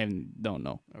curiosity? I don't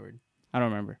know. Oh, weird. I don't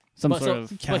remember. Some But, sort of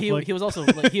but Catholic. he was also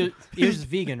like he was just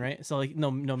vegan, right? So like no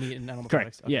meat and animal correct.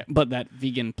 products. Okay. Yeah, but that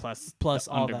vegan plus Plus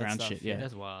the all that underground stuff, shit. yeah. Yeah,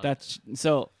 That's wild. that's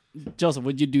so. Joseph,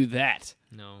 would you do that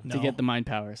no. to get the mind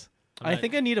powers I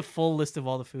think I need a full list of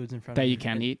all the foods in front that of me. you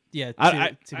can eat? Yeah.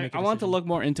 I make a want to decision. look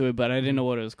more into it, but I didn't know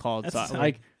what it was called. That's So silly.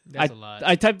 like that's a lot.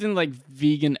 I typed in like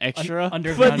vegan extra, but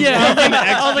underground yeah, I was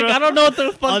like, extra. I don't know what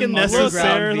the fucking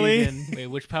Unnecessarily. Underground vegan. Wait,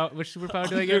 which superpower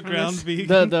do I get from Underground this?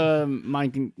 vegan.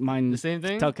 the mind The same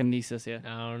thing? telekinesis. Yeah.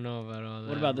 I don't know about all that.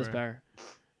 What about this bro. power?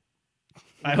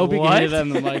 I hope you can What? hear that in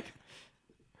the mic.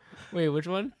 Wait, which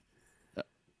one? Let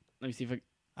me see if I.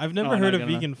 I've never Oh, heard not a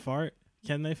gonna- vegan fart.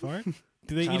 Can they fart?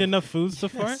 Do they Child- eat enough foods to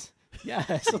fart?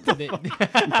 Yes.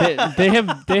 they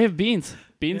have beans.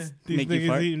 Beans These make you niggas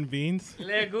fart. eating beans.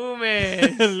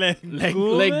 Legumes.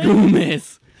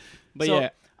 Legumes. But So, yeah,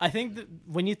 I think that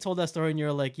when you told that story and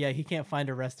you're like, yeah, he can't find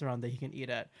a restaurant that he can eat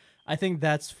at. I think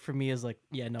that's for me is like,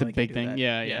 yeah, no, the I can't big do thing. that.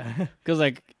 Yeah. Because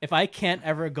like, If I can't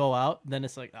ever go out, then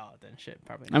it's like, oh, then shit,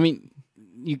 probably. I mean,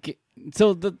 you get.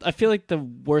 So I feel like the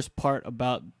worst part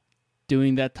about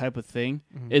doing that type of thing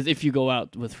Mhm. is if you go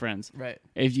out with friends. Right.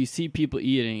 If you see people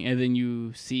eating and then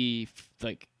you see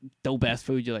like dope ass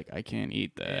food, you're like, I can't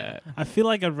eat that. I feel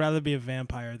like I'd rather be a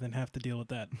vampire than have to deal with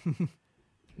that.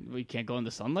 We can't go in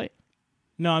the sunlight.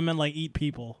 No, I meant like eat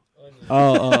people.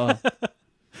 Oh,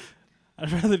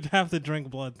 I'd rather have to drink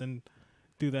blood than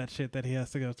do that shit that he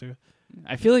has to go through.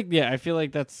 I feel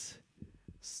like that's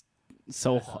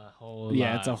so. That's a whole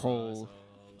Yeah, lot, it's a bro. whole- That's a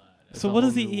whole lot. It's So a what whole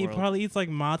does he new eat? world. Probably eats like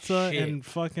matzah Shit. and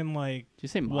fucking like Did you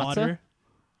say matzo? water.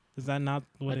 Is that not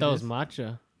I what it thought it was is?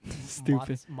 matcha.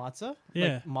 Stupid. Matzah?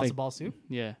 Yeah, Like matzo like- ball soup?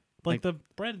 Yeah. like the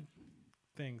bread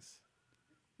things,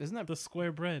 Isn't that? the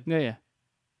square bread. Yeah.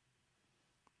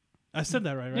 I said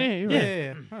that right? Yeah, you're Yeah, right.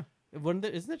 yeah, yeah. Huh.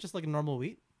 Isn't it just like normal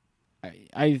wheat?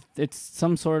 It's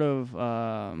some sort of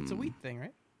It's a wheat thing,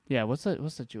 right? Yeah, what's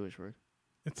the Jewish word?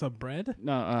 It's a bread.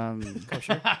 No,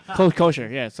 Kosher. kosher.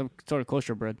 Yeah, some sort of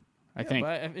kosher bread. I think.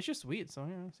 But it's just wheat, so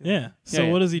yeah. Yeah. So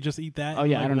yeah. what does he just eat that? Oh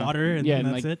and, yeah, like, I don't know. water and yeah, then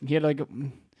and that's like it. he had like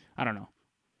I don't know.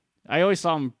 I always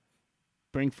saw him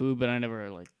bring food, but I never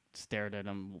like stared at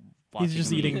him. He's watching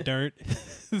just him eat. eating dirt.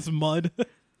 It's mud,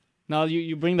 No,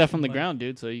 you bring that from the Mud. ground,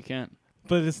 dude. So you can't.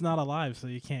 but it's not alive, so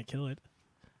you can't kill it.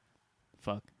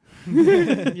 Fuck.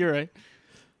 You're right.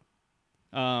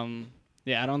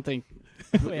 Yeah, I don't think.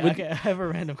 Wait, Would- okay, I have a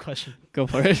random question. Go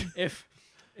for it.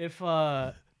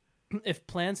 If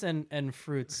plants and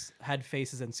fruits had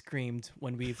faces and screamed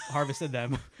when we harvested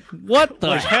them, What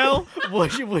the hell?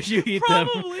 would you eat them?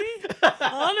 Probably.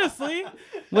 Honestly.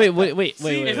 Wait.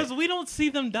 Because we don't see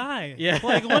them die. Yeah.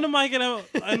 Like, when am I gonna?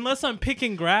 Unless I'm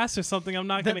picking grass or something, I'm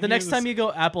not The, gonna. the next hear time this. you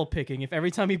go apple picking, if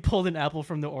every time you pulled an apple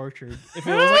from the orchard, if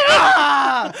it was like,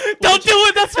 ah, don't do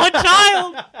it. That's my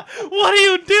child. What are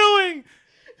you doing?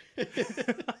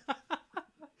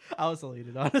 I was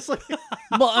elated, honestly.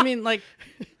 Well, I mean, like,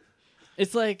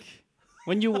 it's like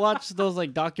when you watch those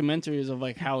like documentaries of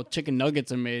like how chicken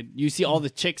nuggets are made. You see all the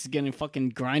chicks getting fucking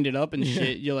grinded up and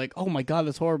shit. You're like, oh my god,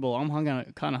 that's horrible. I'm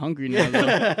kind of hungry now.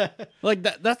 Though. Like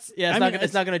that. That's Yeah, I mean,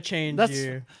 it's not gonna change. That's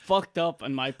your... fucked up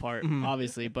on my part, Mhm.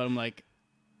 obviously. But I'm like,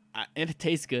 it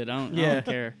tastes good. I don't Yeah.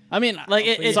 care. I mean, Like,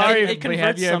 it- sorry. it But have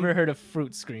converts you some- ever heard of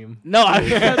fruit scream? no,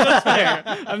 that's fair.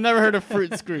 I've never heard a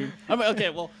fruit scream. I mean, okay,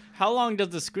 well, how long does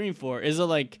the scream for? Is it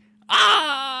like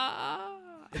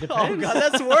Oh god,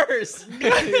 that's worse.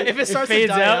 If it starts to fades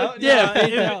die out? out, Yeah, nah,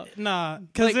 fades If out. nah,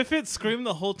 because Like- if it screamed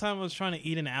the whole time I was trying to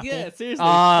eat an apple. Yeah, seriously. If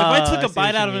I took I a see bite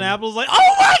what out you of an mean. apple, it's like,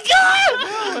 oh my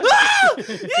god! Ah! You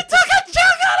took a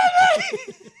chunk out of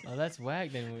me! Oh, that's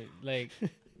whack. Then like,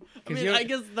 I mean, I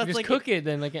guess that's just like cook it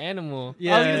then like an animal.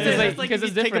 Yeah, I was gonna yeah, say yeah. that's like Because if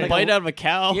it's you take a different. bite out of a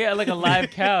cow. Yeah, like a live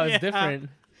cow. It's Yeah. different.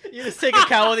 You just take a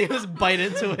cow and you just bite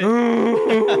into it.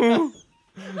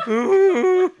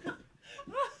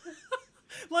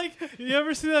 Like, you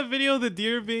ever see that video of the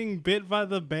deer being bit by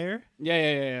the bear?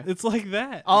 Yeah. It's like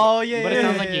that. Oh yeah, But yeah, it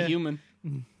sounds yeah, like yeah. a human.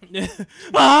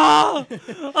 Ah!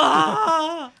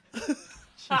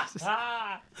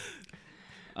 Ah!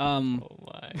 Um, Oh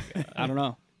my god! I don't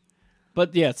know.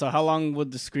 But yeah, so how long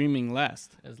would the screaming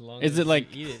last? As long Is as it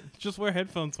like- you eat it? Just wear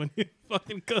headphones when you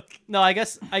fucking cook. No, I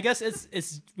guess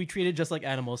it's we treat it just like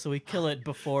animals, so we kill it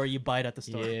before you buy it at the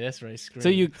store. Yeah, that's right. Scream. So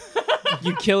you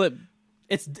kill it,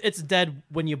 It's dead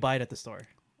when you buy it at the store.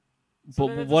 but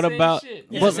then it's what the same about? shit.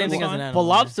 It's what- the same thing as an But animal.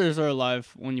 lobsters are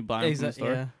alive when you buy them from the Exactly.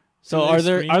 store. Yeah. So Do they are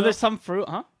there scream, though? some fruit?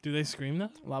 Huh? Do they scream though?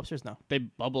 Lobsters, no. They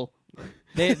bubble.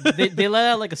 They let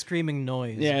out like a screaming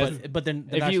noise. Yeah, but then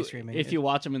they're If actually you screaming. if you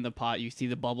watch them in the pot, you see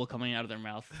the bubble coming out of their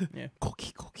mouth.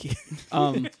 Cookie, cookie.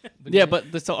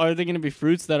 So are they going to be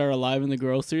fruits that are alive in the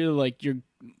grocery? Like you're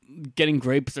getting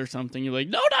grapes or something. You're like,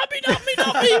 no, not me, not me,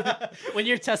 not me. when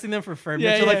you're testing them for ferment,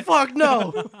 Yeah, you're yeah. like, fuck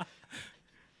no.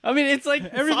 I mean, it's like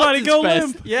Everybody Sausage go Fest.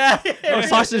 limp. yeah. Or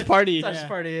sausage party. Sausage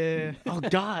party. Yeah. Oh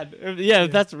God. Yeah,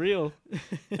 that's real.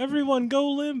 Everyone go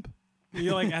limp.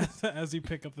 You like as you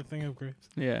pick up the thing of grapes.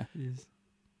 Yeah.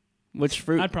 Which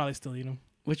fruit? I'd probably still eat them.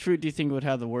 Which fruit do you think would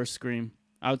have the worst scream?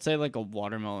 I would say like a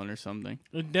watermelon or something,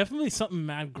 Definitely something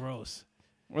mad gross,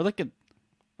 or like a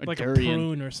like durian. a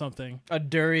prune or something. A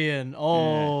durian.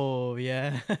 Oh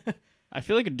yeah. I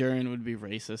feel like a durian would be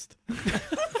racist.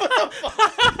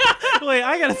 Wait,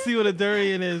 I gotta see what a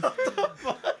durian is.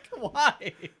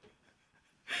 Why?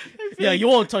 Yeah, you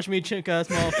won't touch me, chink ass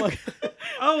motherfucker.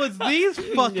 Oh, it's these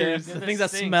fuckers. The things that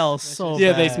smell so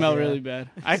Yeah, bad. they smell really bad.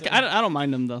 I don't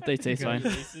mind them though. They taste fine.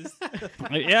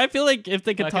 I feel like if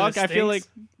they could Fucking talk, I feel like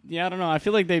stinks. I don't know. I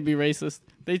feel like they'd be racist.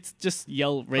 They'd just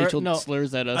yell racial no.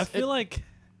 slurs at us. I feel like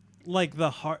the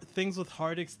hard things with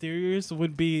hard exteriors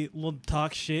would be will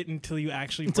talk shit until you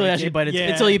actually Until you break actually it. bite it. Yeah.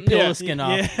 Until you peel Yeah. the skin Yeah.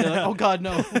 off. You're like, oh god,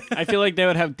 no. I feel like they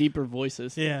would have deeper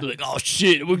voices. Yeah. They're like, oh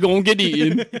shit, we're gonna get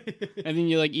eaten. And then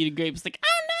you like eat a grape. It's like,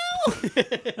 oh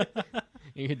no.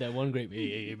 You hit that one grape.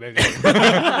 Hey,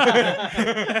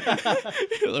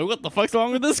 You're like, what the fuck's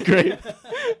wrong with this grape?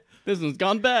 This one's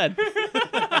gone bad.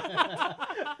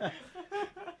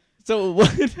 So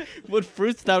would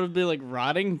fruits that would be like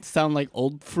rotting sound like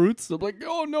old fruits? They're like,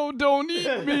 oh no, don't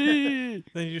eat me.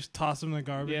 Then you just toss them in the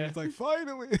garbage. Yeah. It's like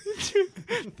finally.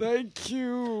 Thank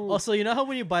you. Also, you know how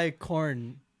when you buy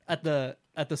corn at the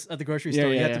grocery Yeah, store,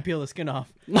 you yeah, have yeah. to peel the skin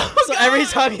off. So every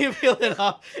time you peel it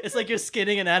off, it's like you're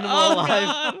skinning an animal Oh,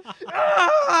 alive.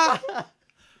 God.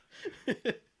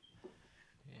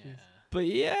 But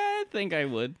yeah, I think I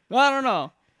would. I don't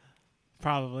know.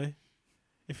 Probably.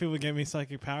 If it would give me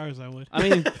psychic powers, I would. I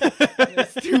mean,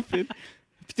 it's stupid.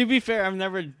 To be fair, I've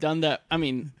never done that. I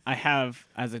mean, I have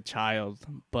as a child,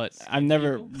 but I've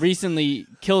never recently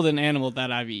killed an animal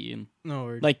that I've eaten. No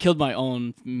word. Like, killed my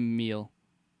own meal.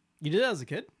 You did that as a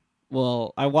kid?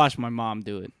 Well, I watched my mom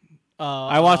do it.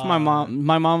 I watched my mom.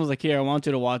 My mom was like, "Here, I want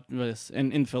you to watch this." In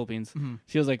the Philippines,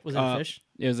 she was like, Was it a fish?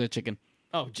 It was a chicken.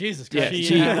 Oh Jesus Yeah,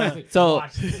 Christ! so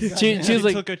she was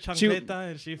like, took a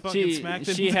chancleta and she fucking smacked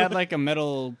it. she had like a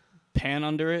metal pan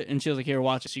under it, and she was like, "Here,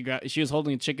 watch it." She was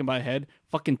holding a chicken by the head,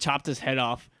 fucking chopped his head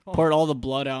off, poured all the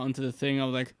blood out into the thing. I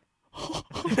was like,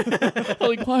 I'm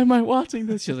like, why am I watching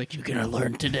this? She was like, "You're gonna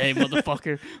learn today,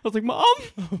 motherfucker." I was like, "Mom."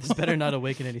 This better not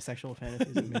awaken any sexual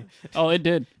fantasies in me. Oh, it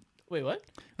did. Wait, what?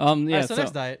 Yeah. Alright, so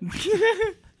next diet.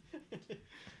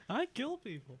 I kill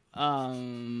people. I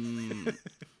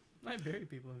bury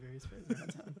people in various ways.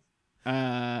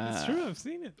 It's true. I've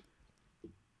seen it.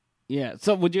 Yeah.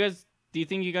 So, do you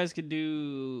think you guys could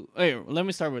do? Hey, let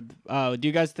me start with. Do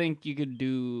you guys think you could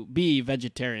be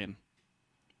vegetarian?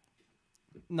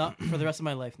 Not for the rest of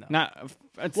my life now. Not.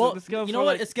 Well, let's go you for know what?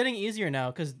 like- It's getting easier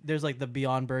now because there's like the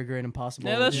Beyond Burger and Impossible.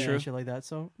 Yeah, that's and true. Shit like that.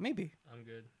 So maybe. I'm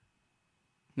good.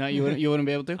 No, you wouldn't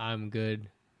be able to. I'm good.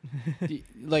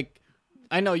 Like,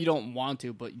 I know you don't want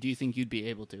to, but do you think you'd be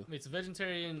able to? Wait, so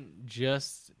vegetarian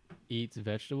just eats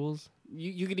vegetables?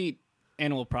 You could eat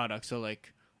animal products, so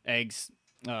like eggs,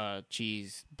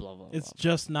 cheese, blah blah. It's blah.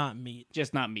 just not meat.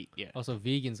 Just not meat. Yeah. Also,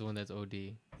 vegan's the one that's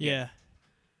OD. Yeah.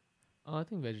 Oh, I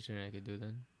think vegetarian I could do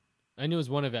then. I knew it was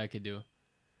one of it I could do.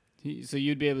 So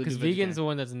you'd be able to. Because do vegan's vegetarian. the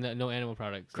one that's no animal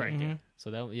products. Correct. Mhm.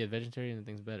 So that vegetarian I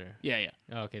think's better. Yeah, yeah.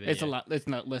 Oh, okay, then, It's yeah. a lot. It's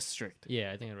not less strict.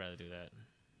 Yeah, I think I'd rather do that.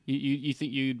 You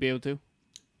think you'd be able to?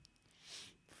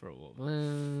 For a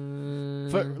while.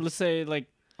 For let's say like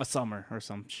a summer or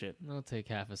some shit. I'll take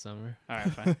half a summer. All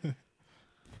right, fine.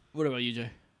 What about you, Jay?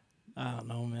 I don't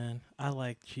know, man. I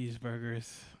like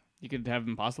cheeseburgers. You could have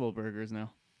Impossible Burgers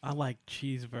now. I like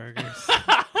cheeseburgers.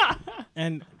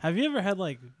 And have you ever had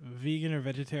like vegan or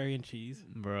vegetarian cheese?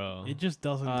 Bro. It just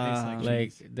doesn't taste like Like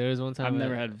cheese. there was one time I've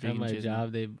never at- had at vegan my cheese.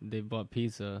 job. They bought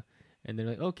pizza, and they're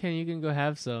like, "Oh, Ken, you can go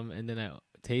have some." And then I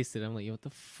tasted. I'm like, "Yo, what the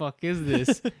fuck is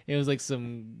this?" It was like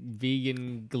some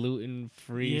vegan gluten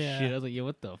free Yeah. shit. I was like, "Yo,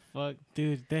 what the fuck?"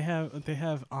 Dude, they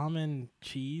have almond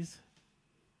cheese,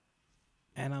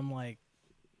 and I'm like,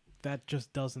 that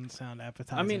just doesn't sound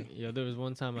appetizing. I mean, Yo, there was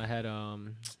one time I had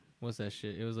what's that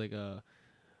shit? It was like a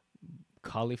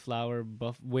cauliflower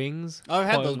buff wings. Oh, I've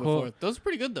had quote those unquote. before. Those are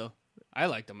pretty good though. I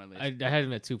liked them at least. I had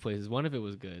them at two places. One of it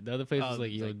was good. The other place was Oh,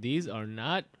 like, "Yo, like- these are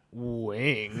not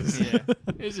wings. Yeah.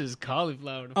 It's just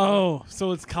cauliflower." oh,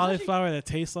 so it's cauliflower that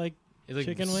tastes like It's like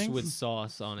chicken wings? with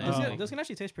sauce on it. Those, Oh. can, those can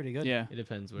actually taste pretty good. Yeah. It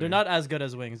depends. Where. They're not as good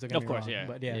as wings. Don't get Of me course, wrong, yeah.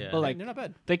 But yeah, Yeah. But, like, they're not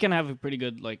bad. They can have a pretty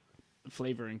good like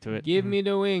flavoring to it. Give me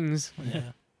the wings.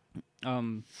 yeah.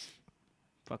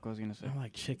 Fuck, what was I gonna say? I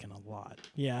like chicken a lot.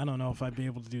 Yeah, I don't know if I'd be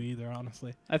able to do either,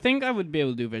 honestly. I think I would be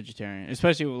able to do vegetarian,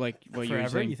 especially with, like what you were Forever?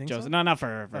 saying. You think Joseph. so? No, not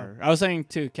forever. I was saying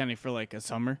to Kenny for like a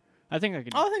summer. I think I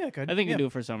could. Oh, I think I could. I think I yeah. could do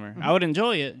it for summer. Mhm. I would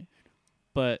enjoy it,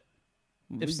 but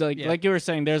If- like yeah. like you were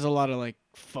saying, there's a lot of like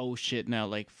faux shit now,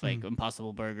 like Mm.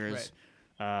 Impossible Burgers.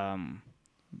 I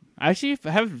actually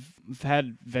have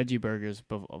had veggie burgers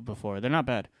before. They're not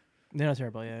bad. They're not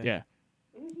terrible. Yeah.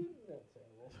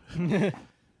 Yeah,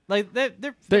 Like they're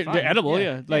they're fine. edible.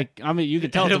 Yeah. Like I mean, you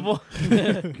could tell. Edible.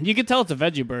 You could tell it's a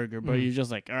veggie burger, but Mm. you're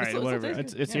just like, all right, still whatever. tastes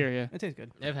It's good. it's Yeah. here, yeah. It tastes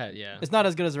good. I've had yeah. It's not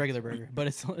as good as a regular burger, but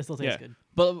it still tastes Yeah. good.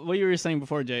 But what you were saying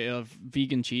before, Jay, of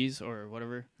vegan cheese or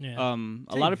whatever. Yeah.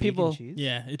 A lot of Vegan people. cheese?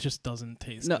 yeah, it just doesn't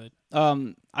taste No,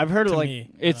 good. I've heard of To like me,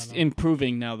 I it's don't know.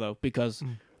 improving now though because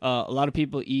Mm. a lot of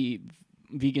people eat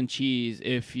vegan cheese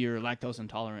if you're lactose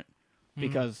intolerant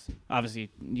because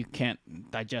obviously you can't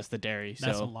digest the dairy.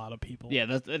 That's so a lot of people. yeah,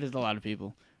 that is a lot of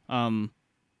people.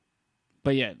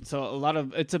 But yeah, so a lot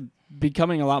of it's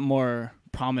becoming a lot more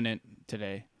prominent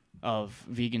today of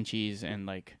vegan cheese and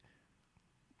like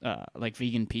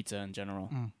vegan pizza in general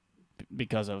Mm.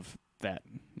 because of that.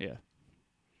 Yeah.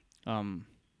 All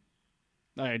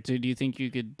right. So do you think you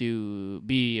could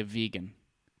be a vegan?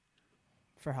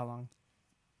 For how long?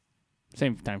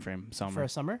 Same time frame, summer. For a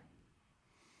summer?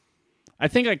 I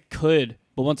think I could,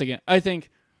 but once again, I think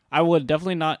I would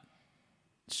definitely not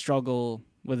struggle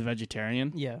with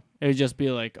vegetarian. Yeah. It would just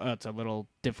be like, oh, it's a little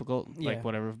difficult, Yeah. like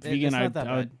whatever. It's Vegan, not that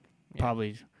I would bad. Yeah.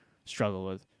 probably struggle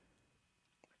with.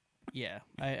 Yeah,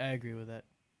 I agree with that.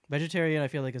 Vegetarian, I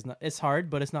feel like it's hard,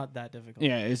 but it's not that difficult.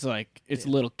 Yeah, it's like it's a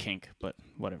Yeah. little kink, but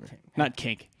whatever. Not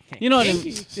kink. Kink. You know what I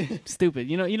mean? Stupid.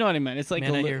 You know what I meant. It's like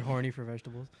Man, a, I hear horny for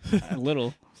vegetables. a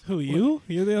little. Who you?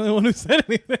 You're the only one who said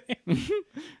anything.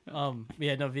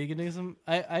 Yeah, no, veganism.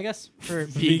 I guess for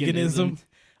Veganism.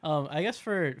 I guess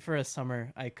for a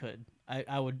summer I could.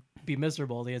 I would be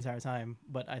miserable the entire time,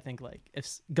 but I think like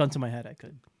if gun to my head I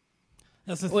could.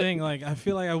 That's the thing. Like, I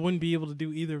feel like I wouldn't be able to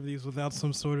do either of these without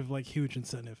some sort of like huge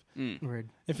incentive. Mm. Word.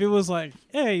 If it was like,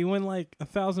 hey, you win like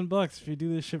 $1,000 if you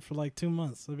do this shit for like 2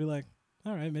 months, I'd be like,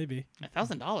 all right, maybe.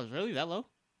 $1,000, really? That low?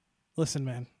 Listen,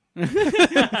 man,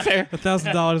 Fair.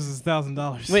 $1,000 is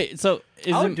 $1,000. Wait, so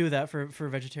is I would it do that for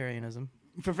vegetarianism,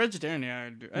 for vegetarian? Yeah,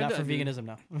 I'd do. not I'd for do- veganism.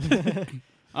 No.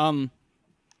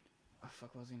 Oh,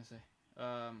 fuck, what was I gonna say?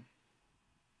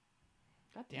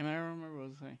 God damn it, I don't remember what I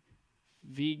was saying.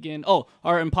 Vegan. Oh,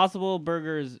 are Impossible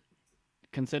Burgers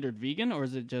considered vegan or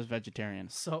is it just vegetarian?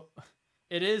 So,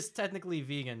 it is technically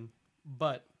vegan,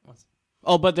 but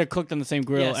Oh, but they're cooked on the same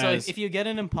grill yeah. So as. if you get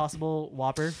an Impossible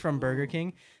Whopper from Burger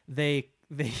King, they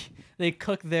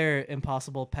cook their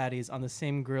Impossible patties on the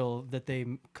same grill that they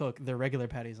cook their regular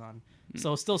patties on.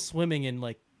 So it's still swimming in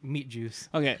like meat juice.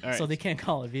 Okay, all right. So they can't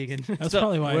call it vegan. That's So,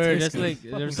 probably why Where it tastes that's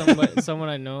good. like there's someone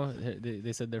I know.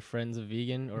 They said they're friends of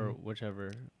vegan or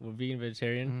whichever, well, vegan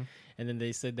vegetarian, Mhm. and then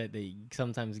they said that they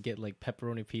sometimes get like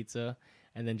pepperoni pizza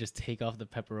and then just take off the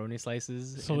pepperoni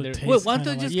slices. So and it they're- tastes Wait, why don't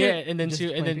kinda they just like- yeah, and then just she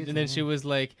plain pizza, and then she yeah. was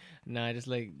like, "Nah, just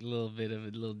like a little bit of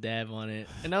a little dab on it,"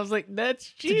 and I was like, "That's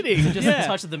cheating." Just yeah,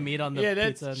 touch the meat on the yeah,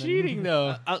 that's pizza. and then- cheating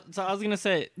though. So I was gonna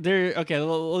say they're okay.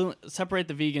 We'll separate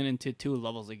the vegan into two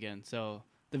levels again. So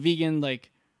the vegan,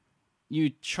 like,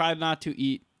 you try not to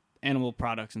eat animal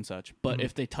products and such, but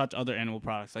if they touch other animal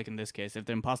products, like in this case, if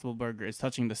the Impossible Burger is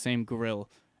touching the same grill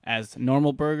as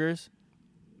normal burgers,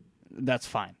 that's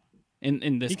fine.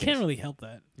 In this You case. can't really help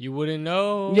that. You wouldn't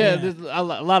know. Yeah, Yeah. there's a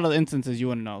lot of instances you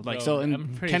wouldn't know. Like Bro, so in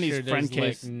I'm pretty Kenny's sure friend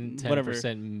there's case, like whatever.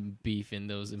 10% beef in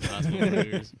those Impossible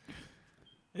Burgers.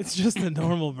 It's just a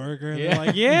normal burger. And Yeah. they're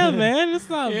like, yeah, man, it's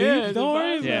not Yeah, beef. it's Don't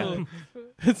worry impossible. about it.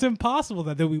 It's impossible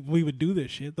that we would do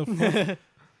this shit. The fuck?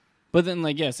 But then,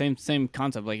 like, yeah, same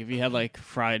concept. Like, if you had like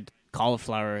fried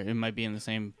cauliflower, it might be in the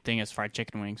same thing as fried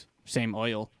chicken wings, same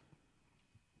oil.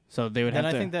 So they would And have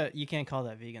I to. think that you can't call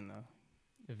that vegan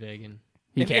though. Vegan.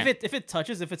 You If can't. it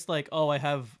touches, if it's like, oh, I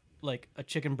have like a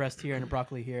chicken breast here and a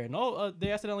broccoli here, and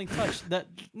they accidentally touched that.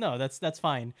 No, that's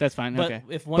fine. That's fine. But okay.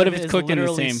 if one But of if it it's is cooked in the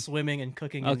literally same- swimming and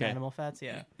cooking in Okay. animal fats,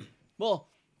 yeah. Well,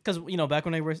 because back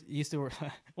when I used to work,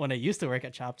 when I used to work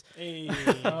at Chops, Hey.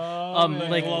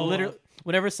 like Whoa. literally,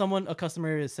 whenever a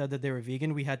customer said that they were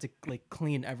vegan, we had to like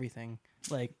clean everything,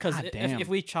 like because God damn. if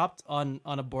we chopped on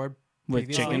a board With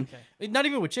previously- chicken? not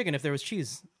even with chicken, if there was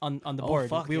cheese on the Oh, board,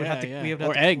 fuck, we would have to yeah, we yeah. would have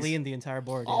Or to eggs. clean the entire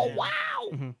board. Oh yeah. wow,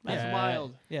 Mhm. that's Yeah.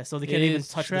 wild. Yeah, so they It can't even is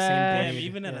touch the same trash. Damn, board.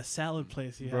 even at Yeah. a salad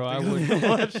place, you Bro, have to I go would- through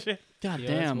all that shit. God Yeah,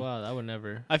 damn. that's wild. I would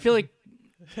never. I feel like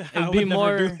I it'd would be never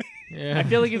more. do that. Yeah. I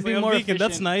feel like it'd It's be like, I'm more vegan,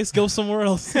 that's efficient. nice. Go somewhere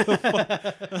else.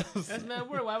 That's mad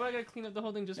weird. Why would I gotta clean up the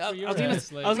whole thing just I- for I your was gonna-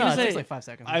 ass? Like, I was No, gonna it say- takes like 5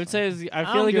 seconds. I would It's fine. say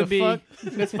I feel like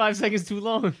it'd That's 5 seconds too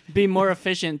long. be more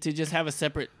efficient to just have a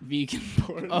separate vegan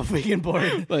board. a vegan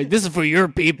board. Like this is for your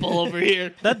people over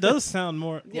here. That does sound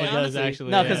more. Yeah, It does honestly.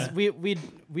 actually. No, yeah. because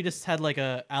we just had like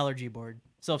a allergy board.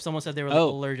 So if someone said they were like, Oh.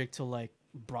 allergic to like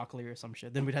broccoli or some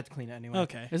shit, then we'd have to clean it anyway.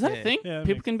 Okay. Is that Yeah. a thing? Yeah,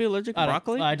 People makes- can be allergic to I don't-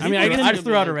 broccoli. I just mean, I threw- guess I people just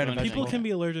threw out a can be random allergic to People vegetable. can be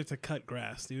allergic to cut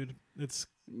grass, dude. It's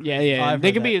Yeah, yeah. I've They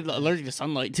heard can be that. allergic to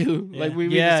sunlight too. Yeah. Like we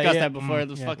Yeah, discussed yeah. that before. Mm, It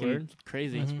was yeah. fucking Word.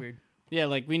 crazy. That's Mhm. weird. Yeah,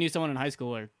 like we knew someone in high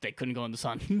school where they couldn't go in the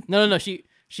sun. No.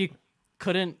 She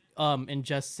couldn't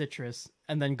ingest citrus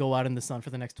and then go out in the sun for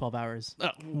the next 12 hours. Oh,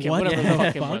 okay, What whatever the the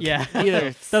fuck it fuck? was. Yeah.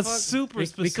 Either. that's super We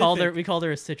specific. called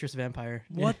her a citrus vampire.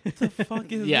 What the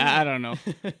fuck is Yeah, that? I don't know,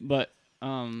 but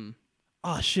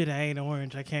Oh shit! I ain't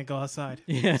orange. I can't go outside.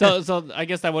 Yeah. so I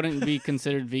guess that wouldn't be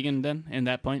considered vegan then. In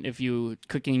that point, if you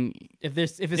cooking. if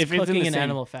it's if it's in cooking the in same-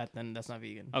 animal fat, then that's not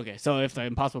vegan. Okay, so if the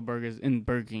Impossible Burgers in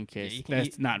Burger King case, you can that's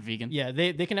eat- not vegan. Yeah,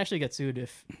 they can actually get sued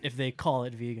if they call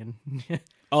it vegan.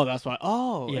 Oh, that's why.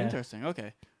 Oh, Yeah. interesting.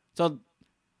 Okay, so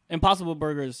Impossible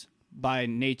Burgers by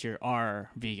nature are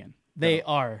vegan. They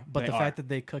are, but They the are. fact that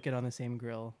they cook it on the same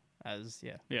grill as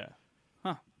Yeah.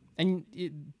 and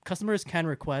customers can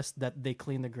request that they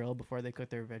clean the grill before they cook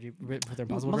their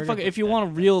Impossible Burger. Motherfucker, if you want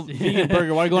a real vegan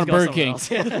burger, why are you going Just to go Burger King?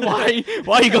 somewhere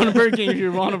why are you going to Burger King if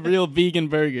you want a real vegan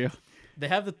burger? they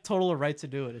have the total right to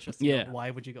do it. It's just Yeah.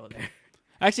 why would you go there?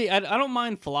 Actually, I don't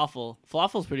mind falafel.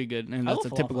 Falafel's pretty good, and I that's a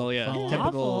love typical, falafel.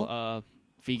 typical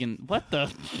vegan. What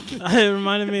the? It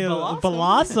reminded me of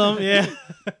Blossom. Yeah.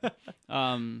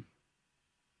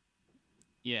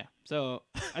 Yeah. So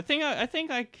I think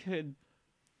I could.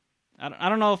 I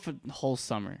don't know if the whole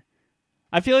summer.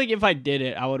 I feel like if I did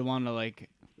it, I would want to like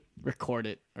record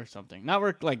it or something. Not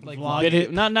like vlog video,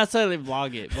 it? not necessarily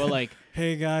vlog it, but like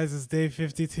Hey guys, it's day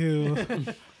 52.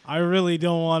 I really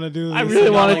don't want to do this. I really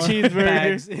want a anymore.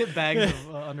 cheeseburger. bags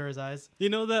of, under his eyes. You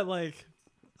know that like,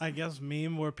 I guess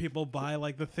meme where people buy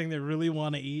like the thing they really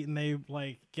want to eat and they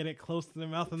like get it close to their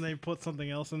mouth and they put something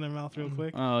else in their mouth real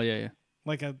quick, Oh yeah, yeah.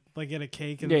 like get a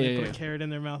cake and Yeah, they yeah, put yeah. a carrot in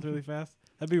their mouth really fast.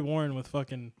 That'd be Warren with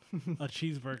fucking a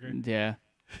cheeseburger. Yeah.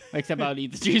 Except I'd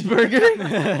eat the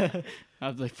cheeseburger. I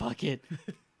was like, fuck it.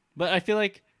 But I feel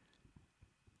like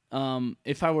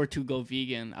if I were to go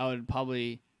vegan, I would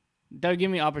probably that would give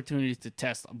me opportunities to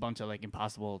test a bunch of like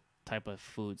impossible type of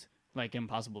foods. Like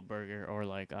Impossible Burger or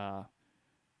like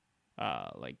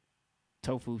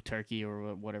tofu turkey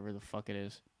or whatever the fuck it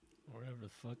is. Whatever the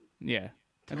fuck. Yeah.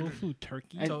 Tofu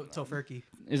turkey. Tofurkey.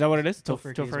 Is that what it is?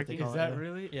 Tofurkey is what Tofurkey? they call Is it, that yeah.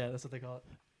 really? Yeah, that's what they call it.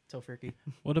 Tofurkey.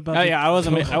 What about? Oh yeah, I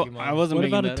wasn't. I Pokemon. wasn't What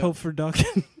making about a that up. tofu duck?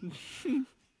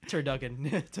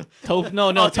 Turducken. No,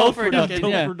 Oh, tofu. Tofurducken,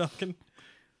 Duck, yeah. Tofu duckin'.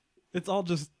 It's all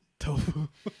just tofu.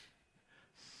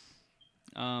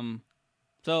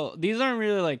 So these aren't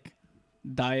really like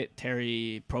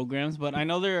dietary programs, but I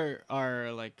know there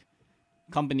are like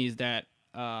companies that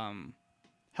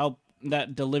help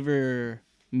that deliver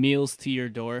meals to your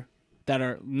door that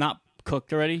are not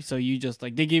cooked already. So you just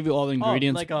like they give you all the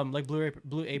ingredients. like Blue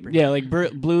Apron. Yeah, like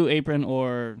Blue Apron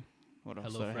or what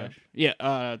else? do I have? HelloFresh. Yeah,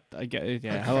 I get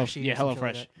Like Hello, Freshii yeah, or some Hello shit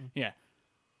like Fresh.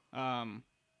 that.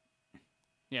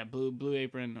 Yeah, Blue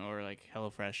Apron or like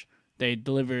HelloFresh. They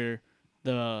deliver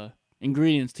the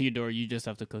ingredients to your door. You just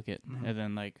have to cook it, and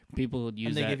then like people would use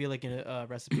And they that. give you like a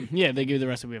recipe. Yeah, they give you the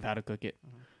recipe of how to cook it,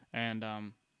 and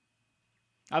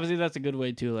obviously that's a good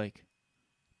way to like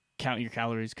count your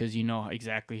calories because you know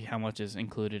exactly how much is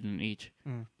included in each.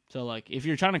 Mm. So like if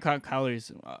you're trying to count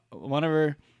calories,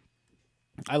 whenever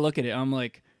I look at it, I'm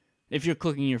like, if you're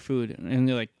cooking your food and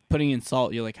you're like putting in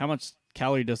salt, you're like, how much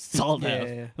calorie does salt have?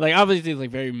 Yeah. Like obviously it's like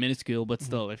very minuscule, but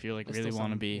still, if you're like It's really still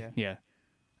want to some- be, yeah.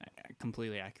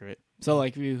 completely accurate. So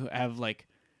like if you have like,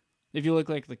 if you look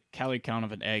like the calorie count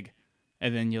of an egg,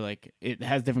 and then you like it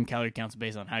has different calorie counts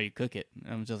based on how you cook it.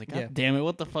 And I'm just like, God Yeah. damn it,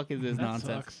 what the fuck is this That nonsense?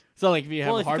 sucks. So like if you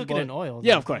have Well, if you hard cook it in oil.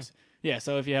 yeah, then of course, yeah.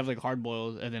 So if you have like hard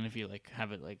boiled, and then if you like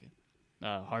have it like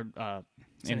hard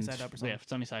Sunny side up or something. yeah,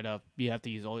 sunny side up, you have to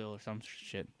use oil or some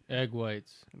shit. Egg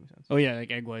whites. that makes sense. Oh yeah, like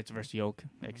egg whites versus yolk,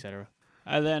 etc.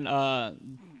 And then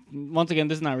once again,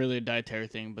 this is not really a dietary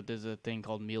thing, but there's a thing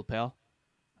called Meal Pal.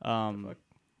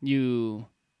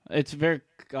 It's very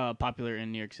popular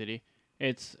in New York City.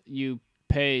 It's you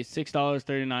pay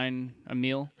 $6.39 a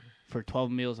meal for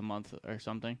 12 meals a month or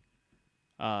something,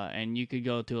 and you could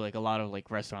go to like a lot of like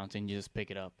restaurants and you just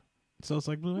pick it up. So it's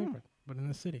like Blue Apron, but in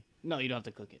the city. No, you don't have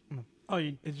to cook it. Oh,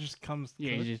 it just comes.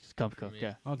 Yeah, you just come cook.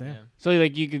 Yeah. Oh damn. Yeah. So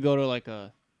like you could go to like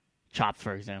a Chop,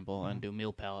 for example, and do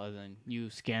Meal Pal, and then you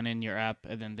scan in your app,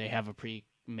 and then they have a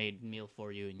pre-made meal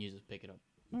for you, and you just pick it up.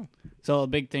 Hmm. So a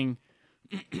big thing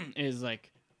is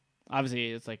like,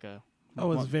 obviously, it's like a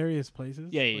Oh, it's various places.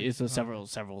 yeah, Like, it's a oh.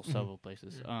 several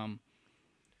places.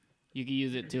 You can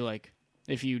use it to like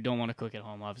if you don't want to cook at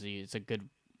home. Obviously, it's a good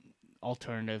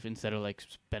alternative instead of like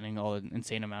spending all an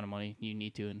insane amount of money you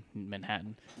need to in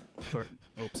Manhattan for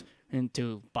and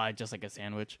to buy just like a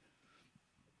sandwich.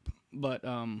 But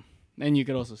and you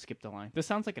could also skip the line. This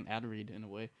sounds like an ad read in a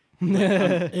way.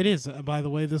 It is. By the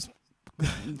way, this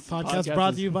podcast podcast brought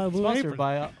is to you by Blue Sponsored Apron.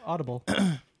 by Audible.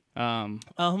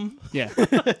 Yeah.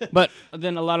 But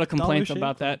then a lot of complaints Shave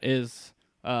about that is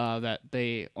that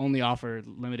they only offer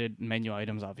limited menu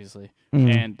items, obviously,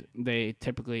 Mm. and they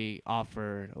typically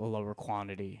offer a lower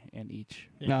quantity in each.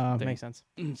 No, thing. makes sense.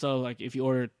 So, like, if you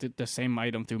order the same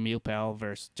item through Meal Pal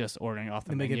versus just ordering off the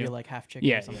Then they give menu, you like half chicken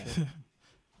Yeah, or some yeah. shit.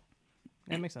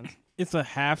 That makes sense. It's a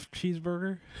half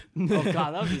cheeseburger. oh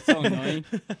god, that would be so annoying.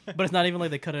 But it's not even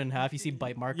like they cut it in half. You see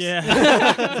bite marks. Yeah,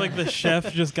 it's like the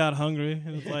chef just got hungry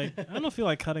and was like, I don't feel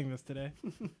like cutting this today.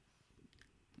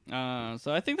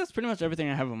 So I think that's pretty much everything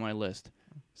I have on my list.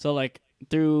 So, like,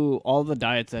 through all the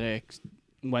diets that I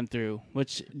went through,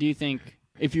 which do you think,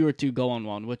 if you were to go on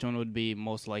one, which one would be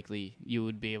most likely you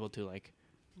would be able to like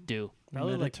do?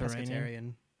 Probably like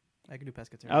Mediterranean. pescatarian. I could do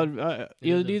pescatarian. I would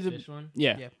You know either the fish one?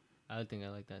 yeah. Yeah. I would think I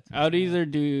like that too. I would either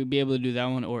be able to do that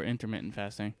one or intermittent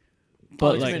fasting. But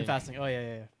But intermittent like fasting. Oh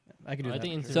yeah. I could do I that.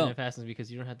 think for sure. intermittent fasting is because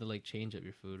you don't have to like change up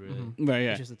your food really. Mhm. right, yeah.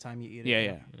 It's just the time you eat it. Yeah.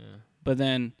 Yeah. But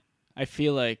then I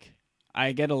feel like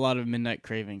I get a lot of midnight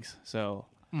cravings, so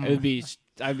it would be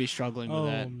I'd be struggling with Oh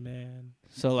that. man.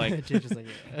 So like Just like,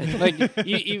 yeah. like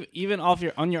even off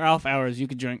your off hours you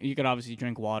could obviously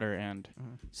drink water and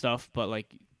Mhm. stuff, but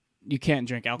like you can't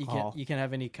drink you alcohol. can't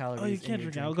have any calories. Oh, you in can't your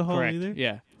drink alcohol Correct. either.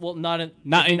 Yeah. Well, not in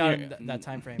Not in your- that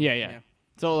time frame. Yeah.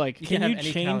 So like You Can can't you have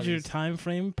any change your calories. time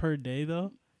frame per day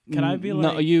though? Can I be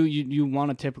no? like- You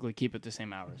want to typically keep it the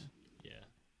same hours. Yeah.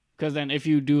 Because then if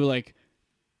you do like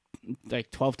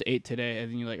 12 to 8 today,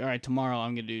 and then you're like, all right, tomorrow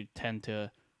I'm gonna do 10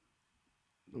 to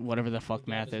whatever the fuck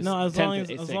math is. No, as 10 long to as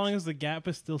 8, as 6. long as the gap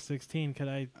is still 16, could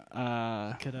I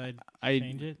I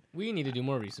change it? We need to do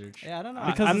more research. Yeah, I don't know.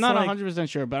 Because I'm it's not like- 100%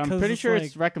 sure, but I'm 'cause pretty it's sure like-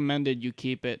 it's recommended you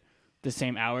keep it the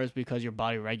same hours because your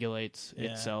body regulates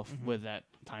Yeah. itself Mhm. with that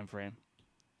time frame.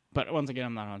 But once again,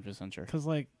 I'm not 100% sure. Because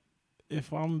like,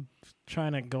 if I'm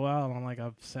trying to go out on like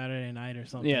a Saturday night or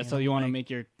something, Yeah, and so I'm you want to like- make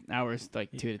your hours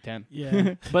like 2 to 10.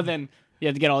 yeah, But then you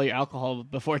have to get all your alcohol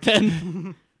before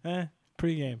 10.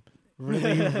 pregame,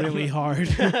 really really hard.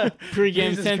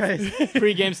 Pre-game Jesus 10,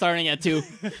 pre-game starting at 2.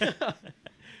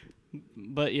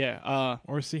 But yeah,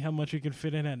 Or see how much you can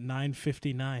fit in at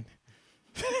 9:59.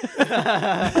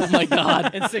 oh my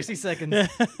god. in 60 seconds.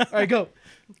 All right, go.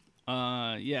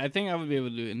 Yeah, I think I would be able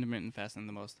to do intermittent fasting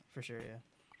the most. For sure,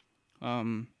 yeah.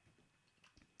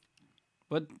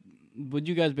 But would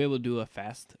you guys be able to do a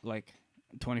fast, like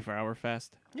 24-hour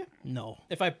fast? No.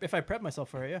 If I prep myself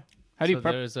for it, yeah. How do you So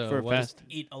prep there's, for a what is- fast?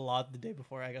 Eat a lot the day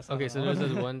before, I guess. I Okay, don't so know.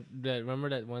 there's this one. Remember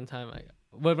that one time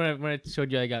when I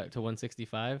showed you I got to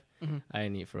 165. Mhm. I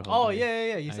didn't eat for a whole Oh day.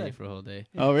 yeah. You I didn't said. eat for a whole day,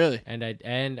 Oh, really? and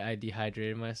I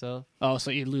dehydrated myself. Oh,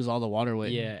 so you lose all the water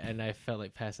weight. Yeah, and I felt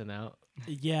like passing out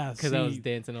Yeah, because I was see,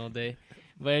 dancing all day.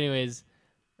 But anyways,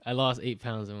 I lost 8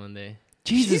 pounds in one day.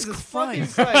 Jesus, fucking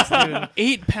Christ. Christ, dude.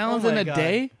 8 pounds Oh in my a God.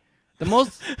 day? The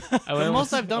most I the went most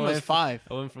from- I've done I was went 5.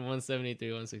 I went from 173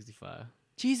 to 165.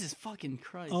 Jesus fucking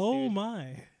Christ. Oh dude.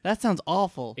 my. That sounds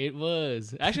awful. It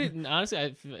was actually honestly,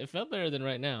 it felt better than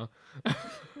right now.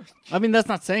 I mean, that's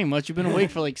not saying much. You've been awake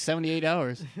for like 78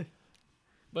 hours.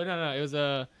 But no, it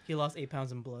was He lost 8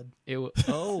 pounds in blood. oh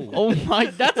Oh my,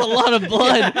 that's a lot of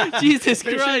blood. Jesus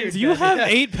Pretty sure Christ. Do you have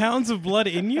 8 pounds of blood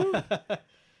in you?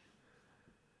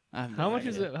 I have no How much idea.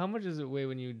 is it? How much does it weigh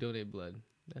when you donate blood?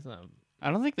 That's not. I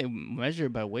don't think they measure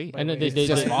it by weight. I know It's they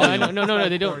just no, volume. no,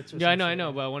 they don't. Quarts or Yeah, I some know, shit,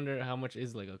 yeah. but I wonder how much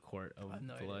is like a quart of I have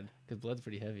no idea. blood because blood's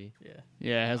pretty heavy. Yeah.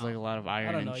 Yeah, it has like a lot of iron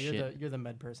I don't know. and You're shit. the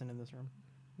med person in this room.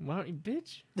 Why don't you,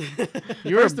 bitch?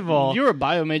 First of all, you were a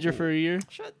bio major for a year.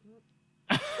 Shut.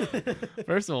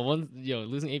 First of all,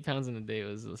 losing 8 pounds in a day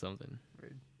was something,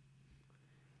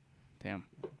 Damn.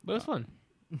 but it was fun.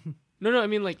 No, I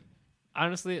mean like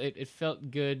honestly, it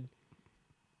felt good.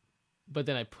 But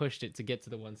then I pushed it to get to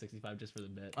the 165 just for the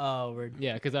bet. Oh, weird.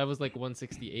 Yeah, because I was like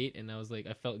 168, and I was like,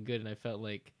 I felt good, and I felt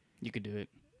like You could do it.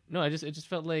 no, it just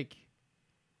felt like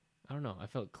I don't know, I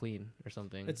felt clean or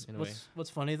something It's in a way. what's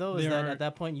funny though is There that are- at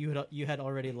that point you had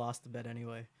already lost the bet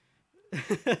anyway. Wait,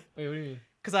 what do you mean?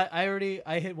 Because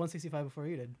I hit 165 before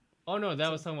you did. Oh no,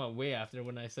 that was talking about way after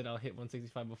when I said I'll hit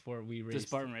 165 before we raced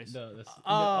Spartan race.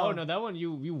 Oh no, that one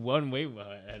you won way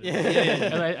ahead. Yeah.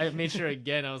 And I made sure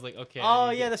again. I was like, okay. Oh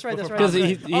I need yeah, to- that's right. That's before- right.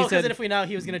 Because Because he said- if we now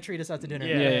he was gonna treat us out to dinner.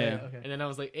 Yeah, yeah. Okay. And then I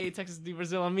was like, hey, Texas do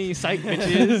Brazil on me, psych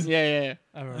bitches. Yeah.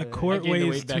 I remember A that. quart I gained the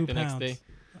weighs weight back 2 the next pounds. day.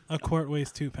 A quart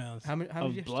weighs 2 pounds. How many? How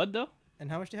Of much? blood though, And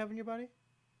how much do you have in your body?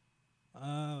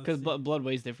 Let's because see. blood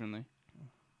weighs differently.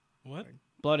 What?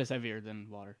 Blood is heavier than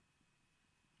water.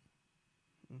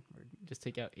 Just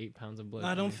take out 8 pounds of blood. I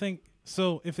from don't me. think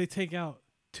so. If they take out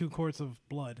 2 quarts of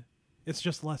blood, it's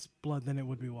just less blood than it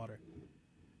would be water.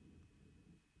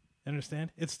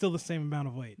 Understand? It's still the same amount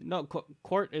of weight. No,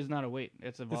 quart is not a weight.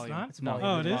 It's a volume. not? It's No, volume.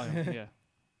 Oh, it's it is? volume,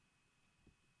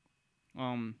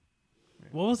 Yeah.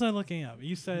 What was I looking up?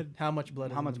 You said How much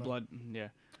blood? is How in much the body? blood? Yeah.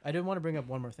 I did want to bring up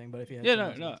one more thing, but if you had Yeah.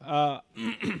 too No. much, No.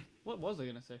 that's What was I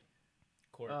gonna say?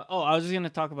 Quart. I was just gonna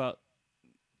talk about.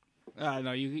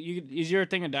 No, you is your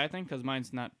thing a diet thing? Because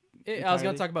mine's not. I was gonna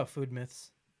entirely. talk about food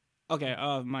myths. Okay,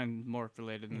 mine more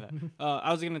related than that.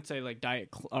 I was gonna say like diet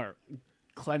or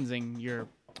cleansing your.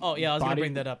 Oh yeah, I was gonna Body-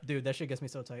 bring that up, dude. That shit gets me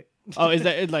so tight. Oh, is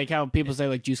that like how people say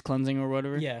like juice cleansing or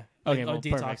whatever? Yeah. Okay, Like, well,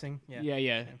 perfect. detoxing. Yeah.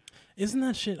 Yeah. isn't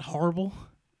that shit horrible?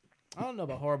 I don't know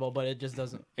about horrible, but it just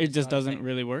doesn't. It just not a doesn't thing.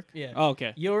 really work. Yeah. Oh,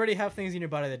 okay. You already have things in your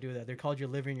body that do that. They're called your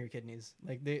liver and your kidneys.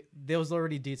 Like those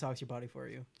already detox your body for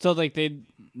you. So like they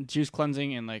juice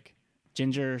cleansing and like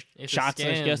ginger It's a shots. I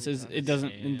scam. guess is It's it a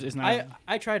doesn't. scam. It's not.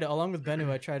 I tried it along with Bennu.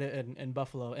 I tried it in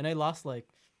Buffalo, and I lost like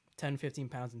 10, 15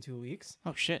 pounds in 2 weeks.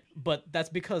 Oh shit. But that's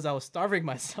because I was starving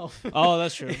myself. Oh,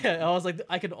 that's true. Yeah, I was like,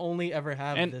 I could only ever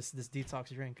have And- this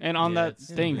detox drink. And on Yeah, that it's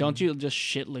thing, stupid. don't you just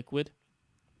shit liquid?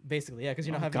 Basically, yeah, because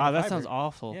you Oh, don't have God, any that fiber. sounds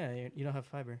awful. Yeah, you don't have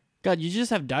fiber. God, you just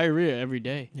have diarrhea every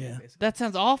day. Yeah. Basically. That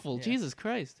sounds awful. Yeah. Jesus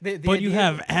Christ. The But you idea-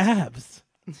 have abs.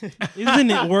 Isn't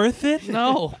it worth it?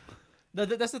 No.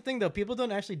 That's the thing, though. People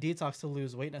don't actually detox to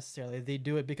lose weight necessarily. They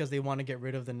do it because they want to get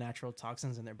rid of the natural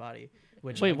toxins in their body,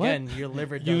 which Wait, what? again, your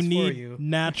liver does You for need you.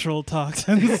 natural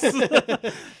toxins.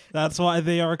 That's why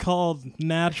they are called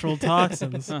natural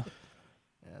toxins. Huh.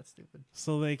 Yeah, that's stupid.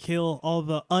 So they kill all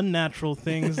the unnatural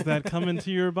things that come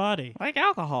into your body. Like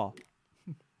alcohol.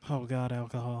 Oh God,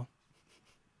 alcohol.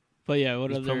 But yeah, what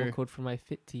Use other? promo code for my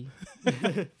fit tee.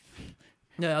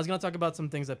 Yeah, I was gonna talk about some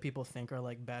things that people think are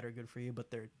like bad or good for you, but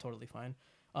they're totally fine.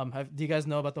 Do you guys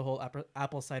know about the whole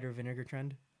apple cider vinegar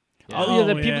trend? Oh, yeah, Oh,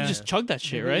 that people yeah. just chug that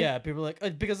shit, People- right? Yeah, people are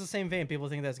like because the same vein, people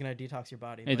think that's gonna detox your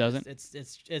body. It but doesn't?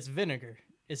 It's vinegar.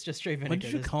 It's just straight vinegar. What did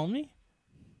you There's- call me?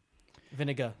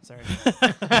 Vinegar. Sorry.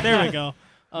 There we go.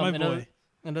 My another, boy.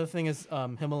 another thing is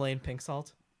Himalayan pink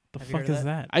salt. The Have you heard fuck of is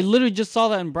that? that? I literally just saw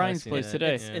that in Brian's seen place that.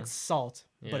 today. Yeah. It's salt,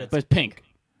 Yeah. but it's But it's pink.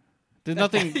 There's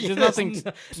nothing. There's nothing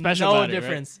special no about it, right?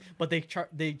 difference. But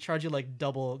they charge you like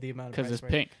double the amount of Because price it's for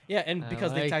it. pink. Yeah, and I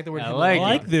because they like- tag the word I Himalayan. I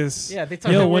like this. Yeah, they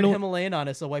tag Yo, the word when- Himalayan on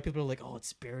it, so white people are like, "Oh, it's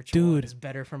spiritual. Dude, It's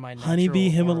better for my natural Honeybee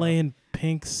aura." Himalayan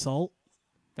pink salt.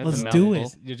 That's Let's a do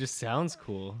mouthful. it. It just sounds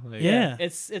cool. Like, Yeah.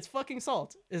 It's fucking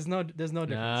salt. There's no difference.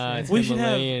 Nah, it's We should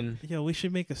have- Himalayan. Yeah, we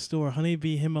should make a store,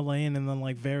 Honeybee Himalayan, and then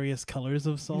like various colors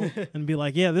of salt, and be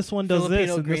like, yeah, this one does this,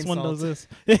 Filipino and this green one salt. does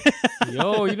this.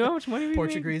 Yo, you know how much money we made?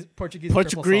 Portuguese Portuguese.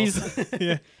 purple salt.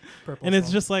 Yeah. Purple And it's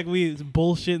salt. just like we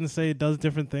bullshit and say it does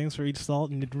different things for each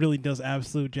salt, and it really does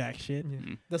absolute jack shit. Yeah.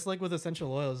 Mm. That's like with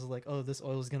essential oils. It's like, oh, this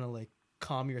oil is gonna like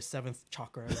calm your seventh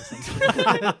chakra. Or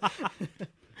something.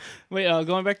 Wait,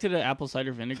 going back to the apple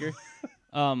cider vinegar.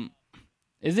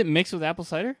 Is it mixed with apple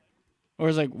cider, or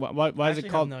is like why I is it actually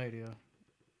called? have no idea.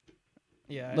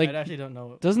 Yeah, Like, I actually don't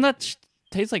know. Doesn't that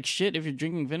taste like shit if you're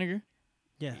drinking vinegar?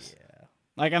 Yes. Yeah.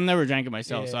 Like I've never drank it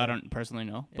myself, so Yeah. I don't personally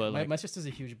know. Yeah, But my, like, my sister's a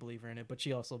huge believer in it, but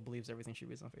she also believes everything she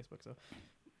reads on Facebook. So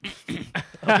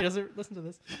I hope she doesn't listen to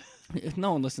this.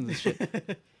 no one listens to this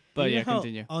shit. But You yeah, know how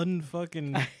continue.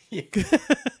 Unfucking. Yeah.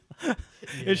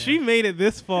 If she made it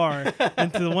this far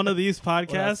into one of these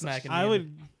podcasts, smacking me I in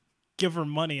would give her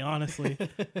money, honestly.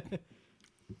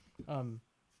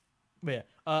 But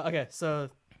yeah. Okay. So,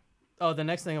 the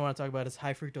next thing I want to talk about is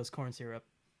high fructose corn syrup.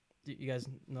 Do you guys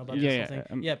know about Yeah, this yeah, whole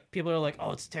thing? Yeah. People are like,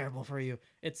 "Oh, it's terrible for you.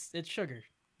 It's sugar."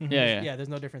 Yeah. There's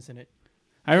no difference in it.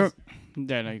 Yeah,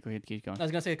 no, go ahead, keep going. I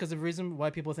was gonna say because the reason why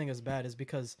people think it's bad is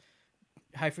because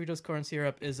high fructose corn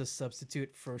syrup is a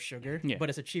substitute for sugar, Yeah. but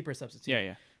it's a cheaper substitute.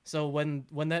 Yeah. So when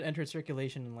that entered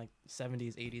circulation in like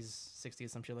 70s, 80s, 60s,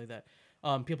 some shit like that,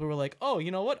 people were like, "Oh, you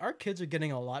know what? Our kids are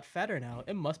getting a lot fatter now.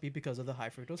 It must be because of the high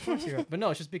fructose corn syrup." But no,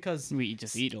 it's just because We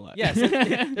just eat a lot. yeah,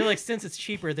 they're like since it's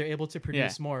cheaper, they're able to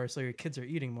produce more, so your kids are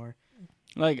eating more.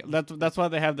 Like that's why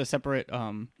they have the separate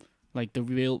like the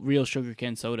real sugar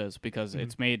cane sodas because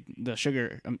it's made the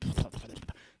sugar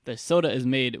the soda is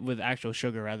made with actual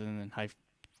sugar rather than high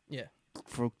Yeah.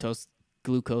 fructose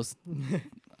glucose.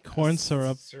 Corn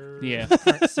syrup. Yeah.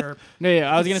 Syrup. No,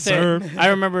 yeah, I was gonna say Syrup. I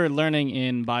remember learning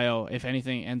in bio if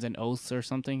anything ends in oath or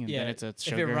something and Yeah. then it's a If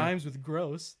sugar. it rhymes with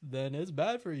gross, then it's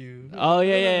bad for you. Oh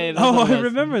yeah. that's Oh, what it I was.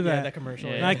 remember Yeah, that. that commercial.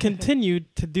 Yeah. And I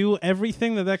continued to do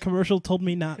everything that commercial told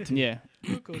me not to. Yeah.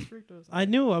 Glucose, fructose. I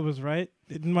knew I was right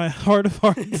in my heart of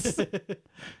hearts.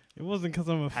 It wasn't because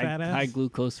I'm a fat ass. High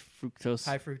glucose fructose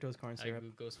High fructose corn High syrup.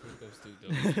 glucose,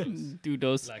 fructose,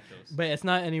 dudos. lactose. But it's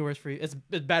not any worse for you. It's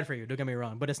bad for you. Don't get me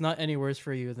wrong. But it's not any worse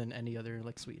for you than any other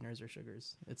like sweeteners or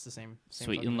sugars. It's the same.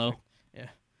 Sweet fucking and low. effect. Yeah.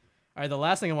 All right. The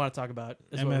last thing I want to talk about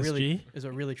is what really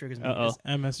MSG? triggers me. Uh-oh. Is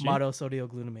MSG. monosodium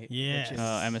glutamate. Yes. Which is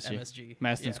MSG. MSG.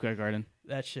 Madison Yeah, Square Garden.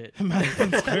 That shit.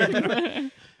 Madison Square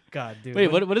Garden. God, dude. Wait,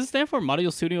 what does it stand for?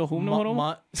 Monosodium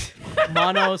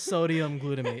monosodium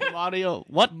glutamate. Mono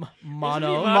what?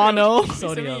 Mono. Mono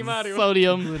Sodium.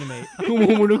 sodium. Glutamate.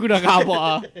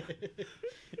 Yeah.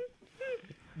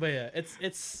 But yeah,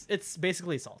 it's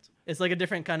basically salt. It's like a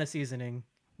different kind of seasoning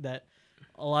that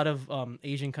a lot of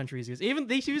Asian countries use. Even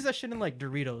they use that shit in like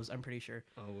Doritos, I'm pretty sure.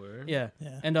 Oh, word? Yeah.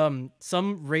 Yeah. And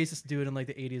some racist dude in like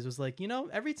the 80s was like,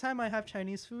 every time I have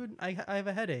Chinese food, I have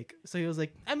a headache. So he was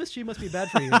like, MSG must be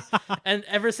bad for you. And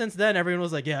ever since then, everyone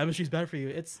was like, yeah, MSG's bad for you.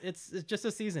 It's just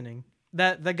a seasoning.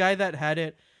 That the guy that had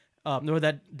it, or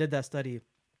that did that study,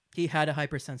 he had a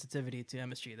hypersensitivity to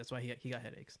MSG. That's why he got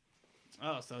headaches.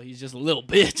 Oh, so he's just a little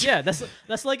bitch. Yeah,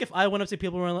 that's like if I went up to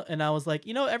people and I was like,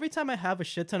 every time I have a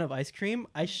shit ton of ice cream,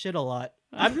 I shit a lot.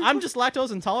 I'm just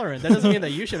lactose intolerant. That doesn't mean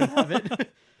that you shouldn't have it.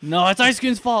 No, it's ice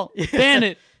cream's fault. Ban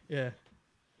it. Yeah.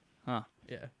 Huh.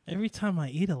 Yeah. Every time I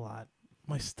eat a lot,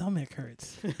 my stomach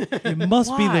hurts. It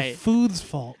must be Why? the food's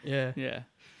fault. Yeah. Yeah.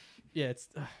 Yeah. It's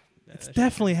It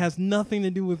definitely has nothing to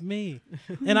do with me.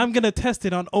 And I'm going to test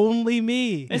it on only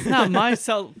me. It's not my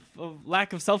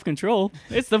lack of self-control.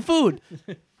 It's the food.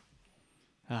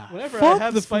 Whenever Fuck I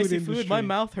have the spicy food food, industry. my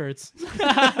mouth hurts.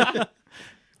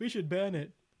 We should ban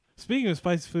it. Speaking of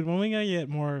spicy food, when we going to get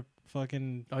more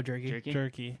fucking Oh, jerky.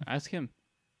 jerky? Ask him.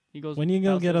 He goes. When you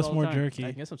going to get Palace us all more the time. I jerky?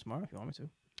 can get some tomorrow if you want me to.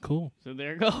 Cool. So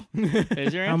there you go.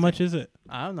 There's your How answer. much is it?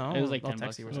 I don't know. It was like I'll 10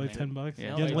 text bucks you or or Like something. something. $10?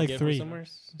 Yeah. Get Oh, like get from 3. somewhere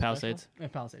Palisades.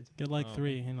 Palisades. Get like Oh.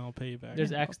 3 and I'll pay you back.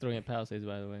 There's Yeah. axe throwing at Palisades,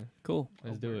 by the way. Cool.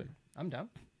 Let's do it. I'm down.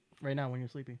 Right now when you're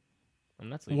sleepy. I'm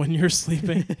not sleeping. When you're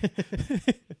sleeping.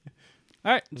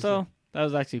 All right. So that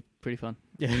was actually pretty fun.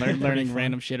 Learning fun.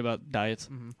 random shit about diets.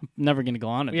 Mhm. I'm never gonna go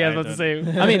on a Yeah, I diet. was about to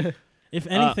though. say. I mean, If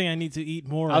anything, I need to eat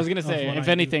more. I was gonna of say, what if I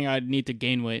do. anything, I'd need to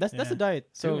gain weight. That's Yeah. a diet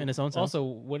too So in its own sense. also,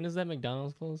 when does that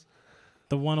McDonald's close?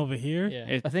 The one over here? Yeah.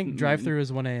 It- I think drive-through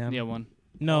is 1 a.m. Yeah, one.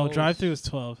 No, Oh, drive-through is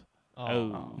 12.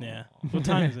 Oh. Yeah. What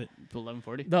time is it?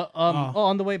 11:40. The Oh.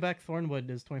 on the way back Thornwood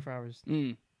is 24 hours.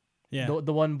 Mm. Yeah.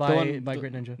 The one by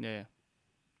Great Ninja. Yeah.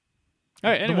 All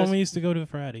right. The one Anyways, we used to go to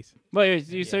for Addie's. but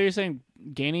so you're saying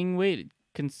gaining weight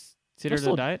considered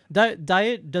Still- a diet?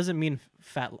 Diet doesn't mean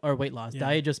fat or weight loss. Yeah.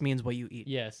 Diet just means what you eat.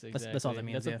 Yes, exactly. that's all that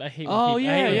means, That's what yeah. I hate. When Oh people,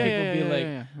 yeah, I hate when yeah, people yeah, be yeah, like,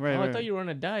 yeah. Right, "Oh, right. I thought you were on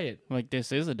a diet." Like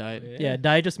this is a diet. Yeah,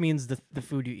 diet just means the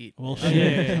food you eat. Well, Yeah, shit.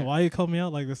 yeah, yeah. Why you call me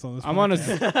out like this on this I'm on a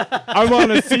podcast? I'm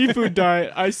on a seafood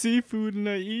diet. I see food and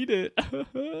I eat it. All so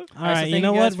right, you thank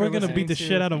know you guys what? We're for going to beat the listening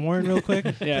shit to- out of Warren real quick.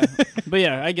 Yeah, but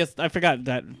yeah, I guess I forgot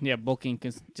that. Yeah, bulking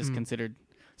is just considered.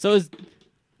 So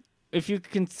if you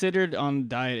considered on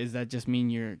diet, does that just mean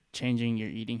you're changing your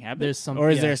eating habits? There's some- or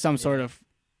is yeah, there some yeah. sort of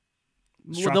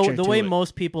Well, structure the to way it?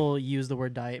 most people use the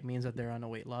word diet means that they're on a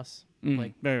weight loss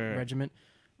like right. regimen.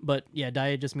 But yeah,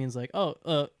 diet just means like,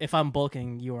 if I'm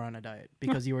bulking, you are on a diet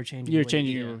because you were changing. You're the way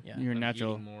you changing eat. your I'm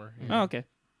natural. eating more. Oh, okay.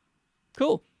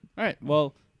 Cool. All right.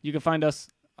 Well, you can find us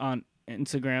on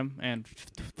Instagram and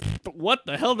what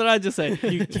the hell did I just say?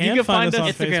 You can find us on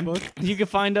Instagram. Facebook. You can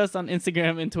find us on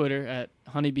Instagram and Twitter at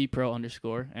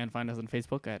honeybeepro_ and find us on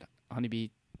Facebook at honeybeepro.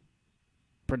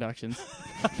 Productions.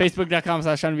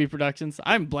 Facebook.com/Honeybee Productions.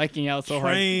 I'm blanking out so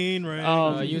hard. Train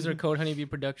wreck. User code Honeybee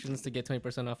Productions to get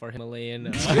 20% off our Himalayan.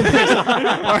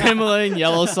 Our Himalayan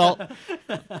yellow salt.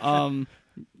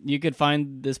 You could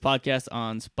find this podcast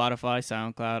on Spotify,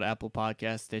 SoundCloud, Apple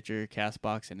Podcasts, Stitcher,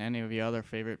 Castbox, and any of your other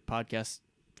favorite podcast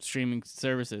streaming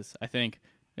services, I think.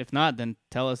 If not, then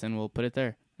tell us and we'll put it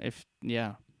there.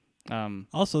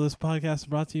 Also, this podcast is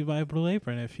brought to you by Blue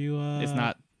Apron. If you, It's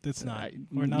not. It's not. I-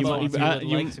 We're not you sponsored. might- You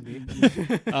would like to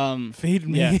be. Feed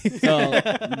me. Yeah. So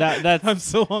that's I'm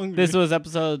so hungry. this was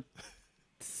episode.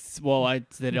 Well, I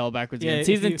did it all backwards Yeah, again. if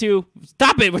Season you- 2.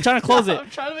 Stop it! We're trying to close it. I'm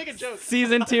trying to make a joke.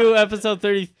 Season 2, episode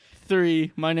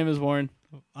 33. My name is Warren.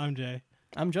 I'm Jay.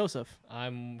 I'm Joseph.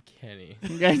 I'm Kenny.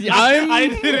 I'm. I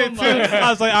did it too. I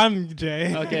was like, I'm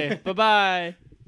Jay. Okay. Bye bye.